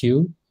thank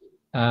you.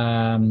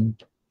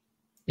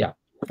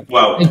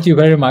 Well, thank you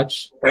very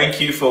much. Thank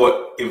you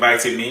for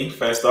inviting me,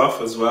 first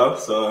off, as well.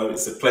 So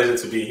it's a pleasure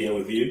to be here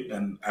with you,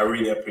 and I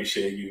really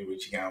appreciate you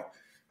reaching out.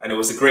 And it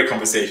was a great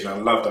conversation. I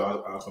loved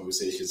our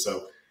conversation.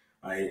 So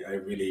I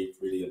really,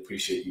 really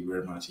appreciate you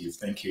very much, Eve.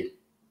 Thank you.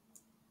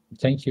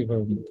 Thank you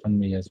from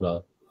me as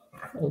well.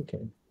 Right.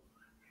 Okay.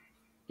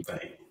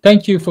 Bye.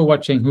 Thank you for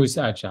watching Who's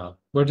Agile,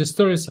 where the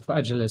stories of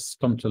agilists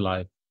come to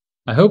life.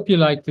 I hope you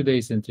liked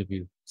today's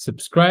interview.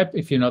 Subscribe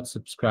if you're not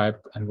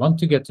subscribed and want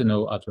to get to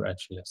know other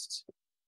agilists.